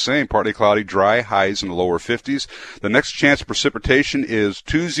 more of the same, partly cloudy, dry, highs in the lower 50s. The next chance of precipitation is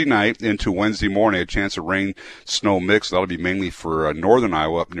Tuesday night into Wednesday morning, a chance of rain, snow mix. That'll be mainly for northern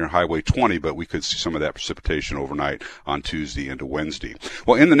Iowa up near Highway 20, but we could see some of that precipitation overnight on Tuesday into Wednesday.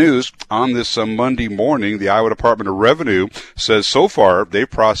 Well, in the news, on this Monday morning, the Iowa Department of Revenue says so far they've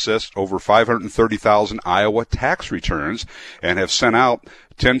processed over 530,000 Iowa tax returns and have sent out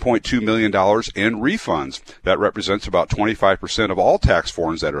 $10.2 million in refunds. That represents about 25% of all tax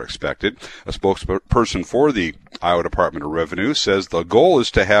forms that are expected. A spokesperson for the Iowa Department of Revenue says the goal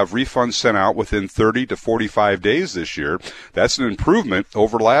is to have refunds sent out within 30 to 45 days this year. That's an improvement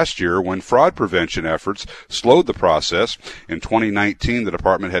over last year when fraud prevention efforts slowed the process. In 2019, the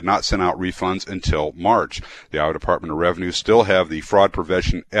department had not sent out refunds until March. The Iowa Department of Revenue still have the fraud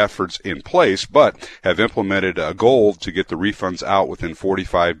prevention efforts in place, but have implemented a goal to get the refunds out within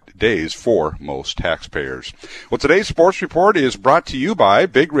 45 days for most taxpayers. Well, today's sports report is brought to you by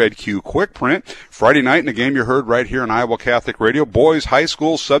Big Red Q Quick Print. Friday night in a game you heard right here on Iowa Catholic Radio, boys high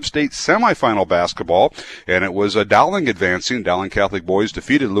school sub-state semifinal basketball, and it was Dowling advancing. Dowling Catholic boys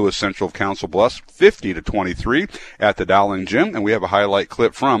defeated Lewis Central of Council Bluffs 50-23 at the Dowling Gym, and we have a highlight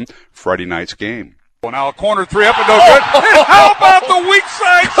clip from Friday night's game. Well, now a corner three up and no good. And how about the weak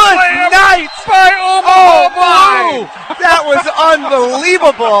side slam by Omaha Blue? That was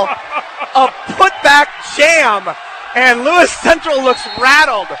unbelievable. A putback jam, and Lewis Central looks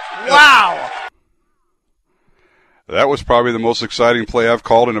rattled. Wow. That was probably the most exciting play I've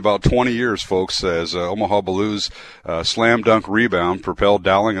called in about 20 years, folks, as Omaha Blues slam dunk rebound propelled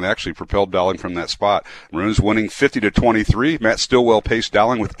Dowling and actually propelled Dowling from that spot. Maroons winning 50-23. Matt Stillwell paced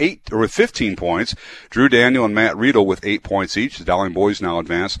Dowling with 15 points. Drew Daniel and Matt Riedel with 8 points each. The Dowling boys now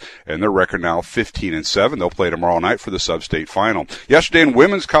advance, and their record now 15-7. They'll play tomorrow night for the sub-state final. Yesterday in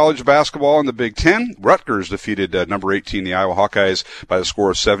women's college basketball in the Big Ten, Rutgers defeated number 18, the Iowa Hawkeyes, by the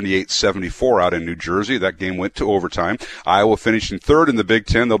score of 78-74 out in New Jersey. That game went to overtime. Iowa finished in third in the Big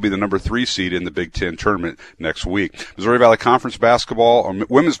Ten. They'll be the number 3 seed in the Big Ten tournament next week. Missouri Valley Conference basketball, or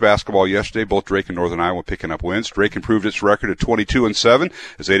women's basketball yesterday, both Drake and Northern Iowa picking up wins. Drake improved its record to 22-7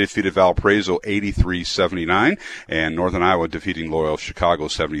 as they defeated Valparaiso 83-79, and Northern Iowa defeating Loyola Chicago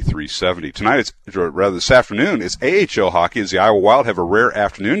 73-70. Tonight, this afternoon, it's AHL hockey as the Iowa Wild have a rare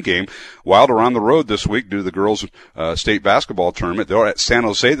afternoon game. Wild are on the road this week due to the girls' state basketball tournament. They're at San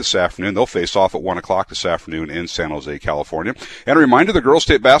Jose this afternoon. They'll face off at 1 o'clock this afternoon in San Jose, California. And a reminder, the girls'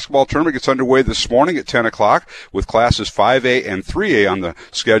 state basketball tournament gets underway this morning at 10 o'clock with classes 5A and 3A on the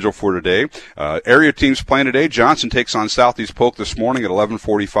schedule for today. Area teams playing today. Johnson takes on Southeast Polk this morning at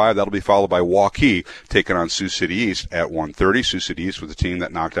 11:45. That'll be followed by Waukee taking on Sioux City East at 1:30. Sioux City East was the team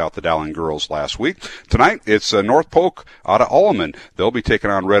that knocked out the Dowling girls last week. Tonight, it's North Polk out of Alleman. They'll be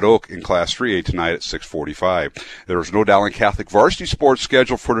taking on Red Oak in Class 3A tonight at 6:45. There's no Dowling Catholic varsity sports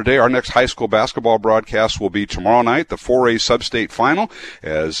scheduled for today. Our next high school basketball broadcast will be tomorrow night, the 4A sub-state final,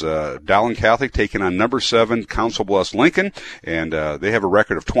 as Dowling Catholic taking on number 7 Council Bluffs Lincoln, and they have a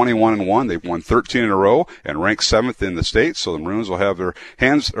record of 21-1. They've won 13 in a row and ranked 7th in the state, so the Maroons will have their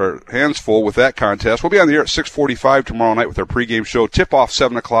hands full with that contest. We'll be on the air at 6:45 tomorrow night with our pregame show. Tip-off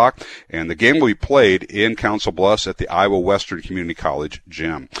 7 o'clock, and the game will be played in Council Bluffs at the Iowa Western Community College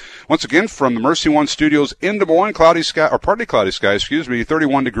gym. Once again, from the Mercy One Studios in Des Moines, partly cloudy sky,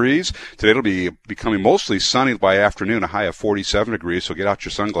 31 degrees. Today it'll be becoming mostly sunny by afternoon, a high of 47 degrees, so get out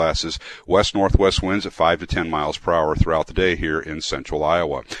your sunglasses. West-northwest winds at 5 to 10 miles per hour throughout the day here in central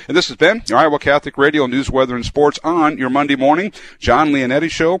Iowa. And this has been your Iowa Catholic Radio News, Weather, and Sports on your Monday morning. John Leonetti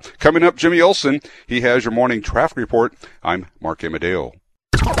Show. Coming up, Jimmy Olsen. He has your morning traffic report. I'm Mark Amadeo.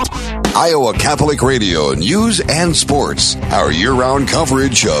 Iowa Catholic Radio News and Sports. Our year-round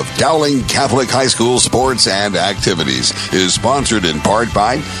coverage of Dowling Catholic High School sports and activities is sponsored in part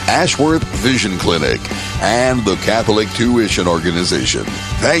by Ashworth Vision Clinic and the Catholic Tuition Organization.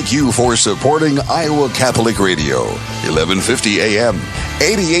 Thank you for supporting Iowa Catholic Radio. 1150 AM,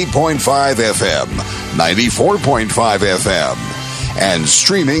 88.5 FM, 94.5 FM, and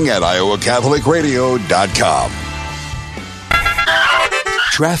streaming at iowacatholicradio.com.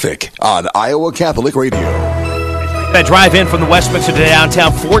 Traffic on Iowa Catholic Radio. That drive in from the West Mixer to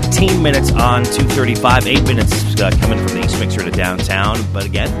downtown, 14 minutes on 2:35, 8 minutes coming from the East Mixer to downtown. But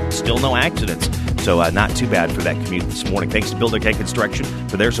again, still no accidents. So not too bad for that commute this morning. Thanks to Builder Ken Construction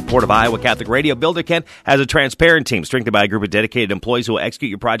for their support of Iowa Catholic Radio. Builder Ken has a transparent team strengthened by a group of dedicated employees who will execute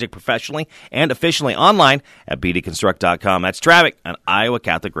your project professionally and efficiently online at bdconstruct.com. That's traffic on Iowa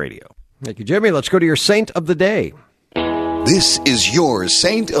Catholic Radio. Thank you, Jimmy. Let's go to your Saint of the Day. This is your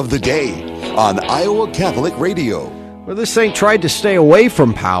Saint of the Day on Iowa Catholic Radio. Well, this saint tried to stay away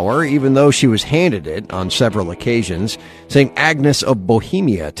from power, even though she was handed it on several occasions. St. Agnes of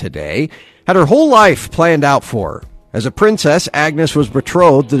Bohemia today had her whole life planned out for her. As a princess, Agnes was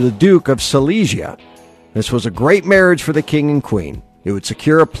betrothed to the Duke of Silesia. This was a great marriage for the king and queen. It would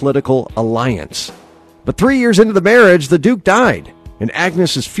secure a political alliance. But 3 years into the marriage, the Duke died, and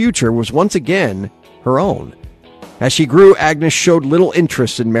Agnes's future was once again her own. As she grew, Agnes showed little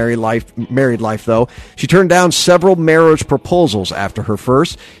interest in married life, though. She turned down several marriage proposals after her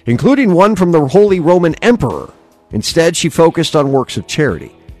first, including one from the Holy Roman Emperor. Instead, she focused on works of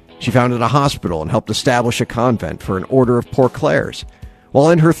charity. She founded a hospital and helped establish a convent for an order of Poor Clares. While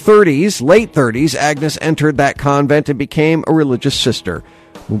in her late 30s, Agnes entered that convent and became a religious sister,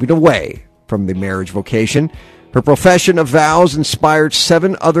 moving away from the marriage vocation. Her profession of vows inspired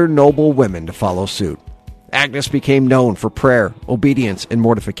 7 other noble women to follow suit. Agnes became known for prayer, obedience, and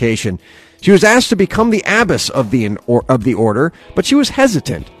mortification. She was asked to become the abbess of the order, but she was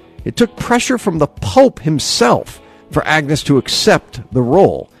hesitant. It took pressure from the Pope himself for Agnes to accept the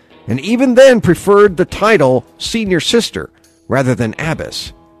role, and even then preferred the title senior sister rather than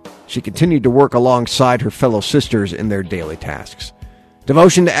abbess. She continued to work alongside her fellow sisters in their daily tasks.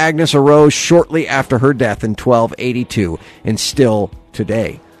 Devotion to Agnes arose shortly after her death in 1282, and still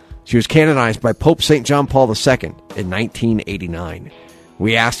today. She was canonized by Pope St. John Paul II in 1989.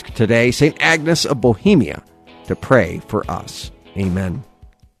 We ask today St. Agnes of Bohemia to pray for us. Amen.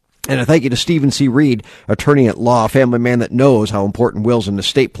 And a thank you to Stephen C. Reed, attorney at law, family man that knows how important wills and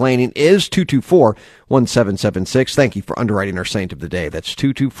estate planning is. 224-1776. Thank you for underwriting our saint of the day. That's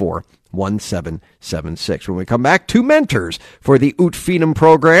 224-1776. When we come back, two mentors for the Ut Feedum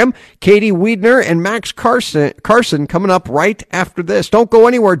program, Katie Wiedner and Max Carson coming up right after this. Don't go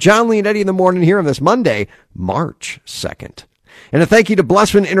anywhere. John Lee and Eddie in the morning here on this Monday, March 2nd. And a thank you to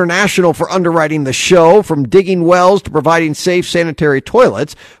Blessman International for underwriting the show, from digging wells to providing safe sanitary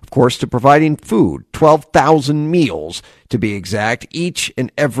toilets, of course, to providing food, 12,000 meals to be exact, each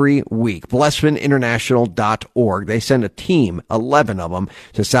and every week. BlessmanInternational.org. They send a team, 11 of them,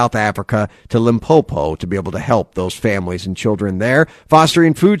 to South Africa, to Limpopo, to be able to help those families and children there.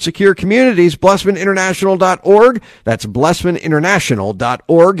 Fostering food secure communities, BlessmanInternational.org. That's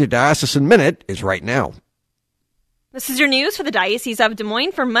BlessmanInternational.org. Your Diocesan Minute is right now. This is your news for the Diocese of Des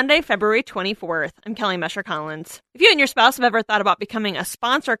Moines for Monday, February 24th. I'm Kelly Mesher-Collins. If you and your spouse have ever thought about becoming a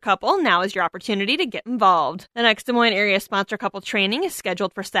sponsor couple, now is your opportunity to get involved. The next Des Moines area sponsor couple training is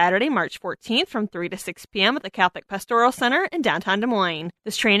scheduled for Saturday, March 14th from 3 to 6 p.m. at the Catholic Pastoral Center in downtown Des Moines.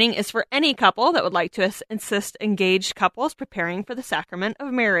 This training is for any couple that would like to assist engaged couples preparing for the sacrament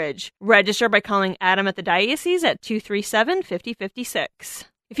of marriage. Register by calling Adam at the Diocese at 237-5056.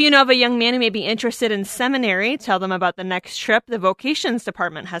 If you know of a young man who may be interested in seminary, tell them about the next trip the vocations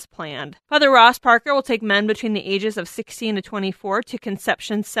department has planned. Father Ross Parker will take men between the ages of 16 to 24 to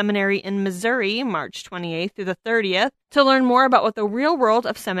Conception Seminary in Missouri, March 28th through the 30th, to learn more about what the real world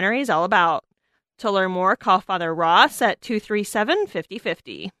of seminary is all about. To learn more, call Father Ross at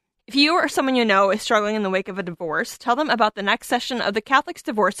 237-5050. If you or someone you know is struggling in the wake of a divorce, tell them about the next session of the Catholic's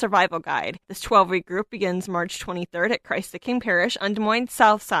Divorce Survival Guide. This 12-week group begins March 23rd at Christ the King Parish on Des Moines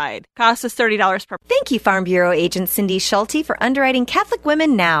South Side. Cost is $30 per. Thank you, Farm Bureau agent Cindy Schulte, for underwriting Catholic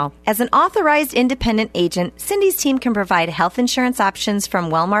Women Now. As an authorized independent agent, Cindy's team can provide health insurance options from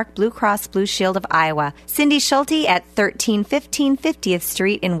Wellmark Blue Cross Blue Shield of Iowa. Cindy Schulte at 1315 50th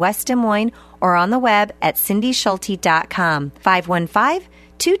Street in West Des Moines, or on the web at cindyschulte.com.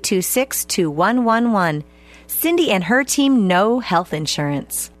 515-226-2111. Cindy and her team know health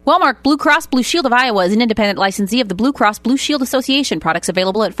insurance. Wellmark Blue Cross Blue Shield of Iowa is an independent licensee of the Blue Cross Blue Shield Association. Products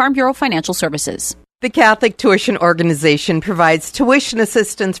available at Farm Bureau Financial Services. The Catholic Tuition Organization provides tuition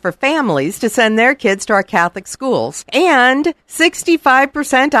assistance for families to send their kids to our Catholic schools, and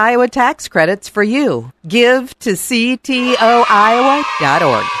 65% Iowa tax credits for you. Give to ctoiowa.org.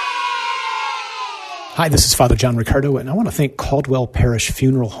 Hi, this is Father John Ricardo, and I want to thank Caldwell Parish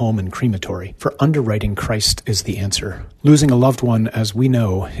Funeral Home and Crematory for underwriting Christ is the Answer. Losing a loved one, as we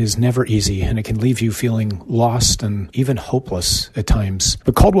know, is never easy, and it can leave you feeling lost and even hopeless at times.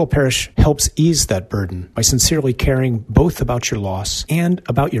 But Caldwell Parish helps ease that burden by sincerely caring both about your loss and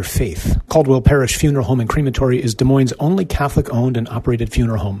about your faith. Caldwell Parish Funeral Home and Crematory is Des Moines' only Catholic-owned and operated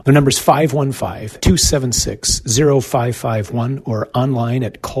funeral home. Their number is 515-276-0551 or online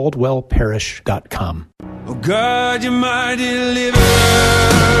at caldwellparish.com. Oh God, you're my deliverer.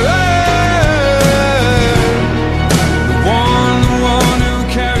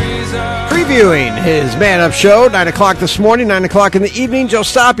 Previewing his Man Up show, 9 o'clock this morning, 9 o'clock in the evening. Joe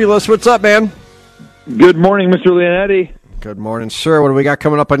Stopulus, what's up, man? Good morning, Mr. Leonetti. Good morning, sir. What do we got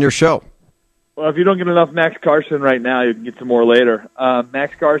coming up on your show? Well, if you don't get enough Max Carson right now, you can get some more later.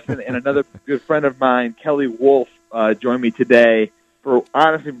 Max Carson and another good friend of mine, Kelly Wolf, joined me today for,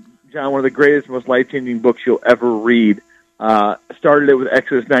 honestly, John, one of the greatest, most life-changing books you'll ever read. Started it with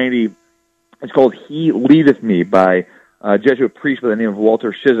Exodus 90. It's called He Leadeth Me by a Jesuit priest by the name of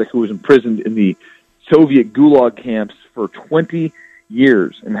Walter Shizik, who was imprisoned in the Soviet Gulag camps for 20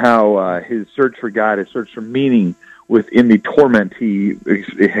 years, and how his search for God, his search for meaning within the torment he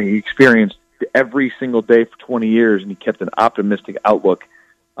experienced every single day for 20 years, and he kept an optimistic outlook.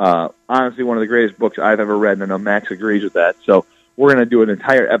 Honestly, one of the greatest books I've ever read, and I know Max agrees with that. So we're going to do an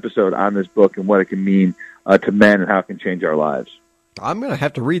entire episode on this book and what it can mean to men and how it can change our lives. I'm going to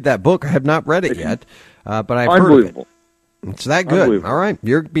have to read that book. I have not read it yet, but I've heard of it. It's that good. All right.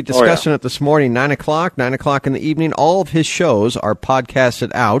 You'll be discussing it this morning, 9 o'clock in the evening. All of his shows are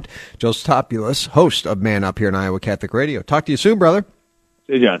podcasted out. Joe Stopulus, host of Man Up here in Iowa Catholic Radio. Talk to you soon, brother.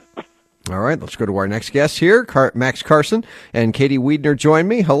 See you, John. All right. Let's go to our next guest here. Max Carson and Katie Wiedner join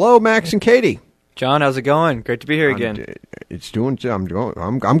me. Hello, Max and Katie. John, how's it going? Great to be here again. It's doing. I'm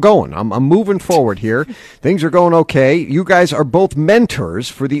going. I'm moving forward here. Things are going okay. You guys are both mentors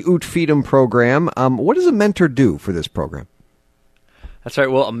for the Ut Feedum program. What does a mentor do for this program? That's right.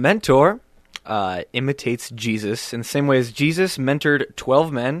 Well, a mentor imitates Jesus in the same way as Jesus mentored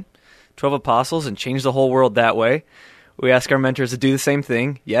 12 men, 12 apostles, and changed the whole world that way. We ask our mentors to do the same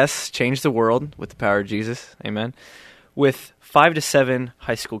thing. Yes, change the world with the power of Jesus. Amen. with 5 to 7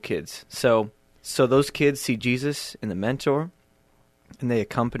 high school kids. So those kids see Jesus in the mentor, and they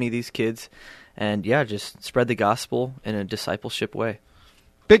accompany these kids, and just spread the gospel in a discipleship way.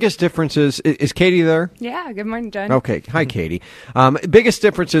 Biggest differences, is Katie there? Yeah, good morning, John. Okay, hi, Katie. Biggest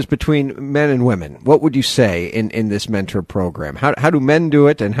differences between men and women. What would you say in this mentor program? How do men do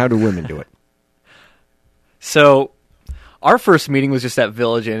it, and how do women do it? So our first meeting was just at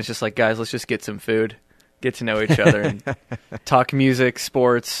Village, and it's just like, guys, let's just get some food, get to know each other, and talk music,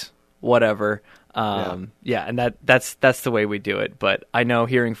 sports, whatever. And that's the way we do it. But I know,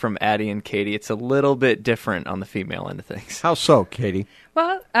 hearing from Addie and Katie, it's a little bit different on the female end of things. How so, Katie?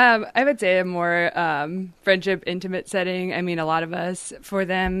 Well, I would say a more friendship, intimate setting. I mean, a lot of us, for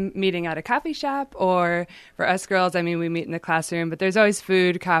them, meeting at a coffee shop, or for us girls, I mean, we meet in the classroom, but there's always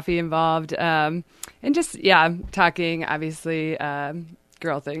food, coffee involved, and just, talking, obviously,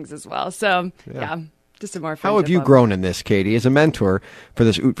 girl things as well. So, just a more friendship How have you level. grown in this, Katie, as a mentor for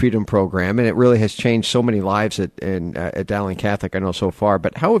this Oot Freedom program? And it really has changed so many lives at Dowling Catholic, I know, so far.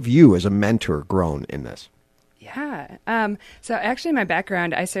 But how have you, as a mentor, grown in this? Yeah. So actually, my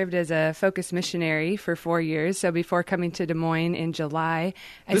background, I served as a Focus missionary for 4 years. So before coming to Des Moines in July,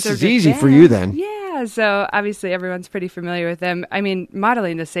 This is easy for you then. Yeah. So obviously, everyone's pretty familiar with them. I mean,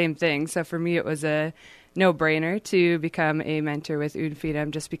 modeling the same thing. So for me, it was a no-brainer to become a mentor with Oot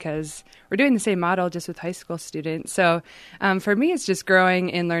Freedom, just because we're doing the same model, just with high school students. So for me, it's just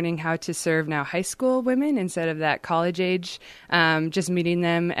growing and learning how to serve now high school women instead of that college age, just meeting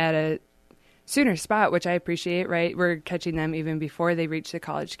them at a sooner spot, which I appreciate, right? We're catching them even before they reach the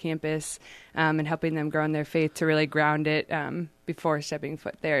college campus, and helping them grow in their faith to really ground it before stepping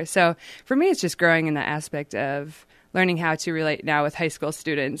foot there. So for me, it's just growing in the aspect of learning how to relate now with high school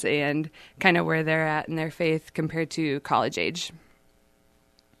students and kind of where they're at in their faith compared to college age.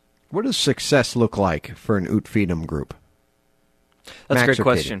 What does success look like for an Oot Freedom group? That's Max a great or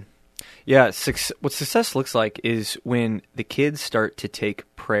question. Katie? Yeah, what success looks like is when the kids start to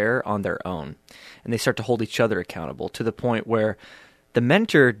take prayer on their own, and they start to hold each other accountable to the point where the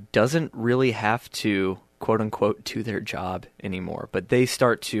mentor doesn't really have to, quote unquote, do their job anymore, but they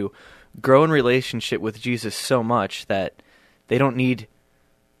start to grow in relationship with Jesus so much that they don't need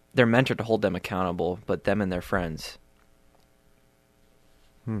their mentor to hold them accountable, but them and their friends.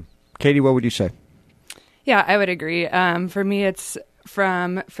 Katie, what would you say? Yeah, I would agree. For me, it's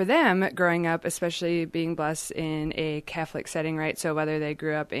for them growing up, especially being blessed in a Catholic setting, right? So whether they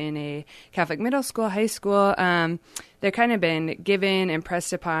grew up in a Catholic middle school, high school, they've kind of been given,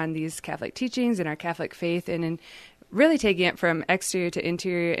 impressed upon these Catholic teachings and our Catholic faith, and in really taking it from exterior to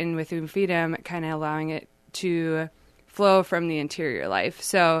interior, and with Oot Freedom, kind of allowing it to flow from the interior life.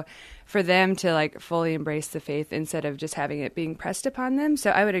 So for them to like fully embrace the faith instead of just having it being pressed upon them.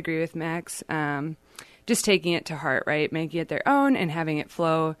 So I would agree with Max. Just taking it to heart, right? Making it their own and having it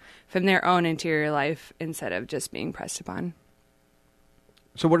flow from their own interior life instead of just being pressed upon.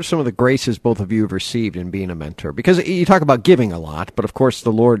 So what are some of the graces both of you have received in being a mentor? Because you talk about giving a lot, but of course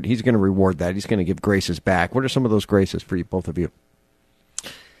the Lord, He's going to reward that. He's going to give graces back. What are some of those graces for you, both of you?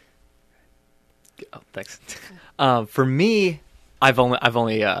 Oh, thanks. For me, I've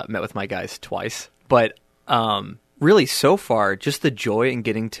only met with my guys twice, but really so far, just the joy in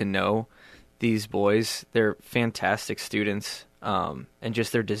getting to know these boys. They're fantastic students, and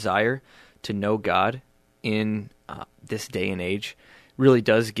just their desire to know God in this day and age really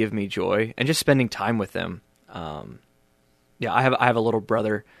does give me joy. And just spending time with them. I have a little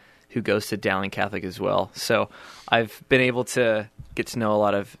brother who goes to Dowling Catholic as well, so I've been able to get to know a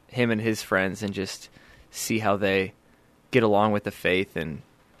lot of him and his friends and just see how they get along with the faith. And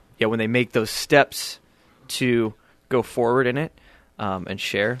when they make those steps to go forward in it, and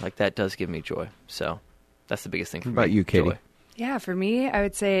share, like, that does give me joy. So that's the biggest thing for me. What about you, Katie? Joy. Yeah, for me, I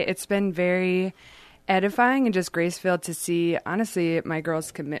would say it's been very edifying and just grace-filled to see, honestly, my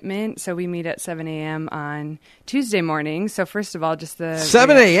girls' commitment. So we meet at 7 a.m. on Tuesday morning. So first of all, just the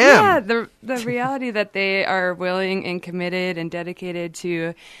 7 a.m.? Yeah, the reality that they are willing and committed and dedicated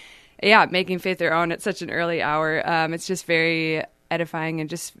to, making faith their own at such an early hour. It's just very edifying and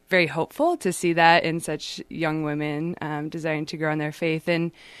just very hopeful to see that in such young women desiring to grow in their faith.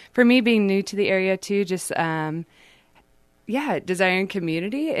 And for me, being new to the area too, just desiring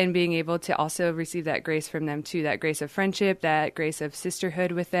community and being able to also receive that grace from them too, that grace of friendship, that grace of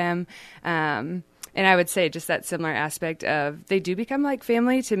sisterhood with them. And I would say just that similar aspect of they do become like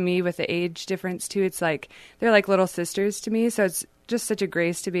family to me with the age difference too. It's like they're like little sisters to me. So it's just such a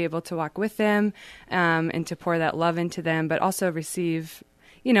grace to be able to walk with them and to pour that love into them, but also receive,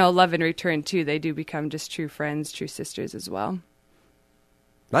 love in return too. They do become just true friends, true sisters as well.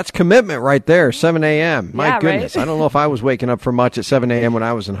 That's commitment right there, 7 a.m. My Yeah, goodness. right? I don't know if I was waking up for much at 7 a.m. when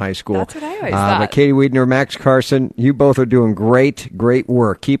I was in high school. That's what I always thought. But Katie Wiedner, Max Carson, you both are doing great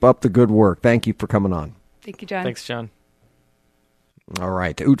work. Keep up the good work. Thank you for coming on. Thank you, John. Thanks, John. All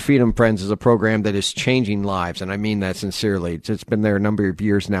right. Ut Feedom, friends, is a program that is changing lives, and I mean that sincerely. It's been there a number of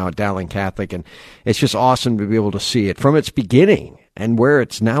years now at Dowling Catholic, and it's just awesome to be able to see it from its beginning and where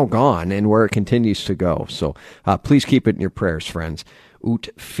it's now gone and where it continues to go. So please keep it in your prayers, friends. Ut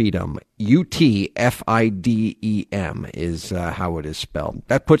Feedem, UTFIDEM is how it is spelled.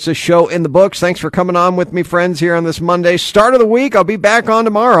 That puts this show in the books. Thanks for coming on with me, friends, here on this Monday. Start of the week. I'll be back on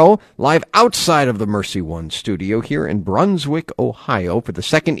tomorrow, live outside of the Mercy One studio here in Brunswick, Ohio, for the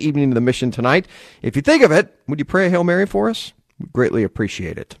second evening of the mission tonight. If you think of it, would you pray a Hail Mary for us? We'd greatly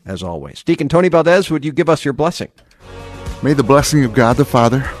appreciate it, as always. Deacon Tony Valdez, would you give us your blessing? May the blessing of God the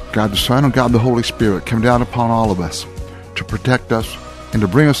Father, God the Son, and God the Holy Spirit come down upon all of us to protect us and to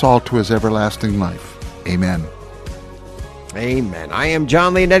bring us all to his everlasting life. Amen. Amen. I am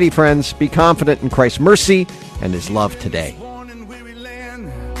John Leonetti, friends. Be confident in Christ's mercy and his love today. Well,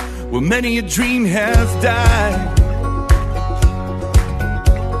 many a dream has died.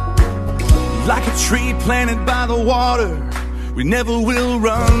 Like a tree planted by the water, we never will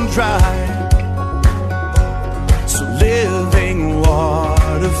run dry. So living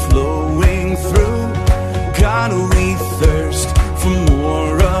water flowing through, God, we thirst for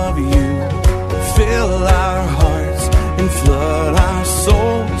more of you. Fill our hearts and flood our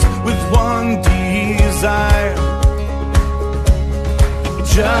souls with one desire,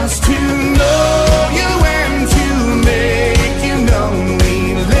 just to know you and to make you known.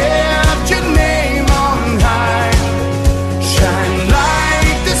 We lift your name on high. Shine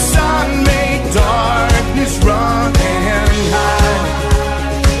like the sun, make darkness run and hide.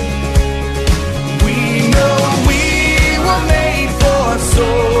 We know we were made for so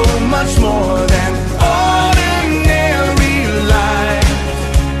much more than ordinary life.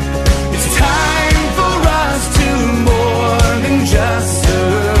 It's time for us to more than just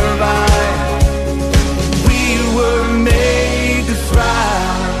survive. We were made to thrive.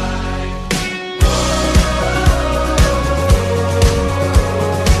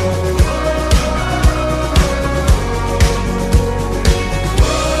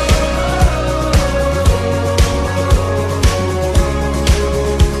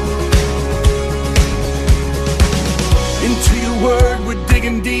 Into your word we're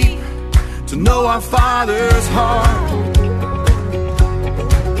digging deep to know our Father's heart.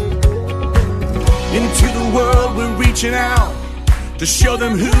 Into the world we're reaching out to show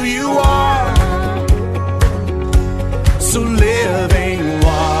them who you are. So living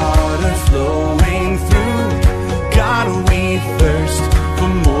water flowing through, God, we thirst for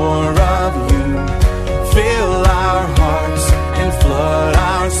more of you. Fill our hearts and flood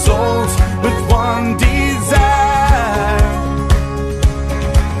our souls with one desire,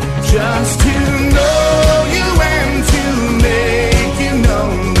 just to know you and to make you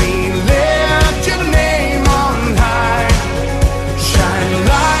known. We lift your name on high. Shine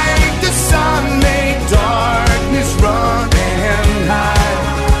like the sun, make darkness run and hide.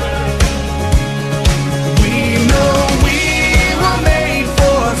 We know we were made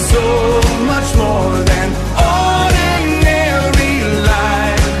for so much more than ordinary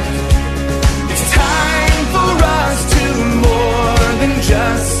life. It's time for us to more than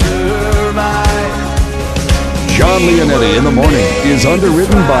just survive. John Leonetti in the morning is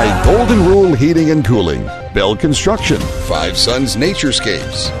underwritten by Golden Rule Heating and Cooling, Bell Construction, Five Sons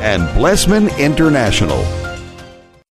Naturescapes, and Blessman International.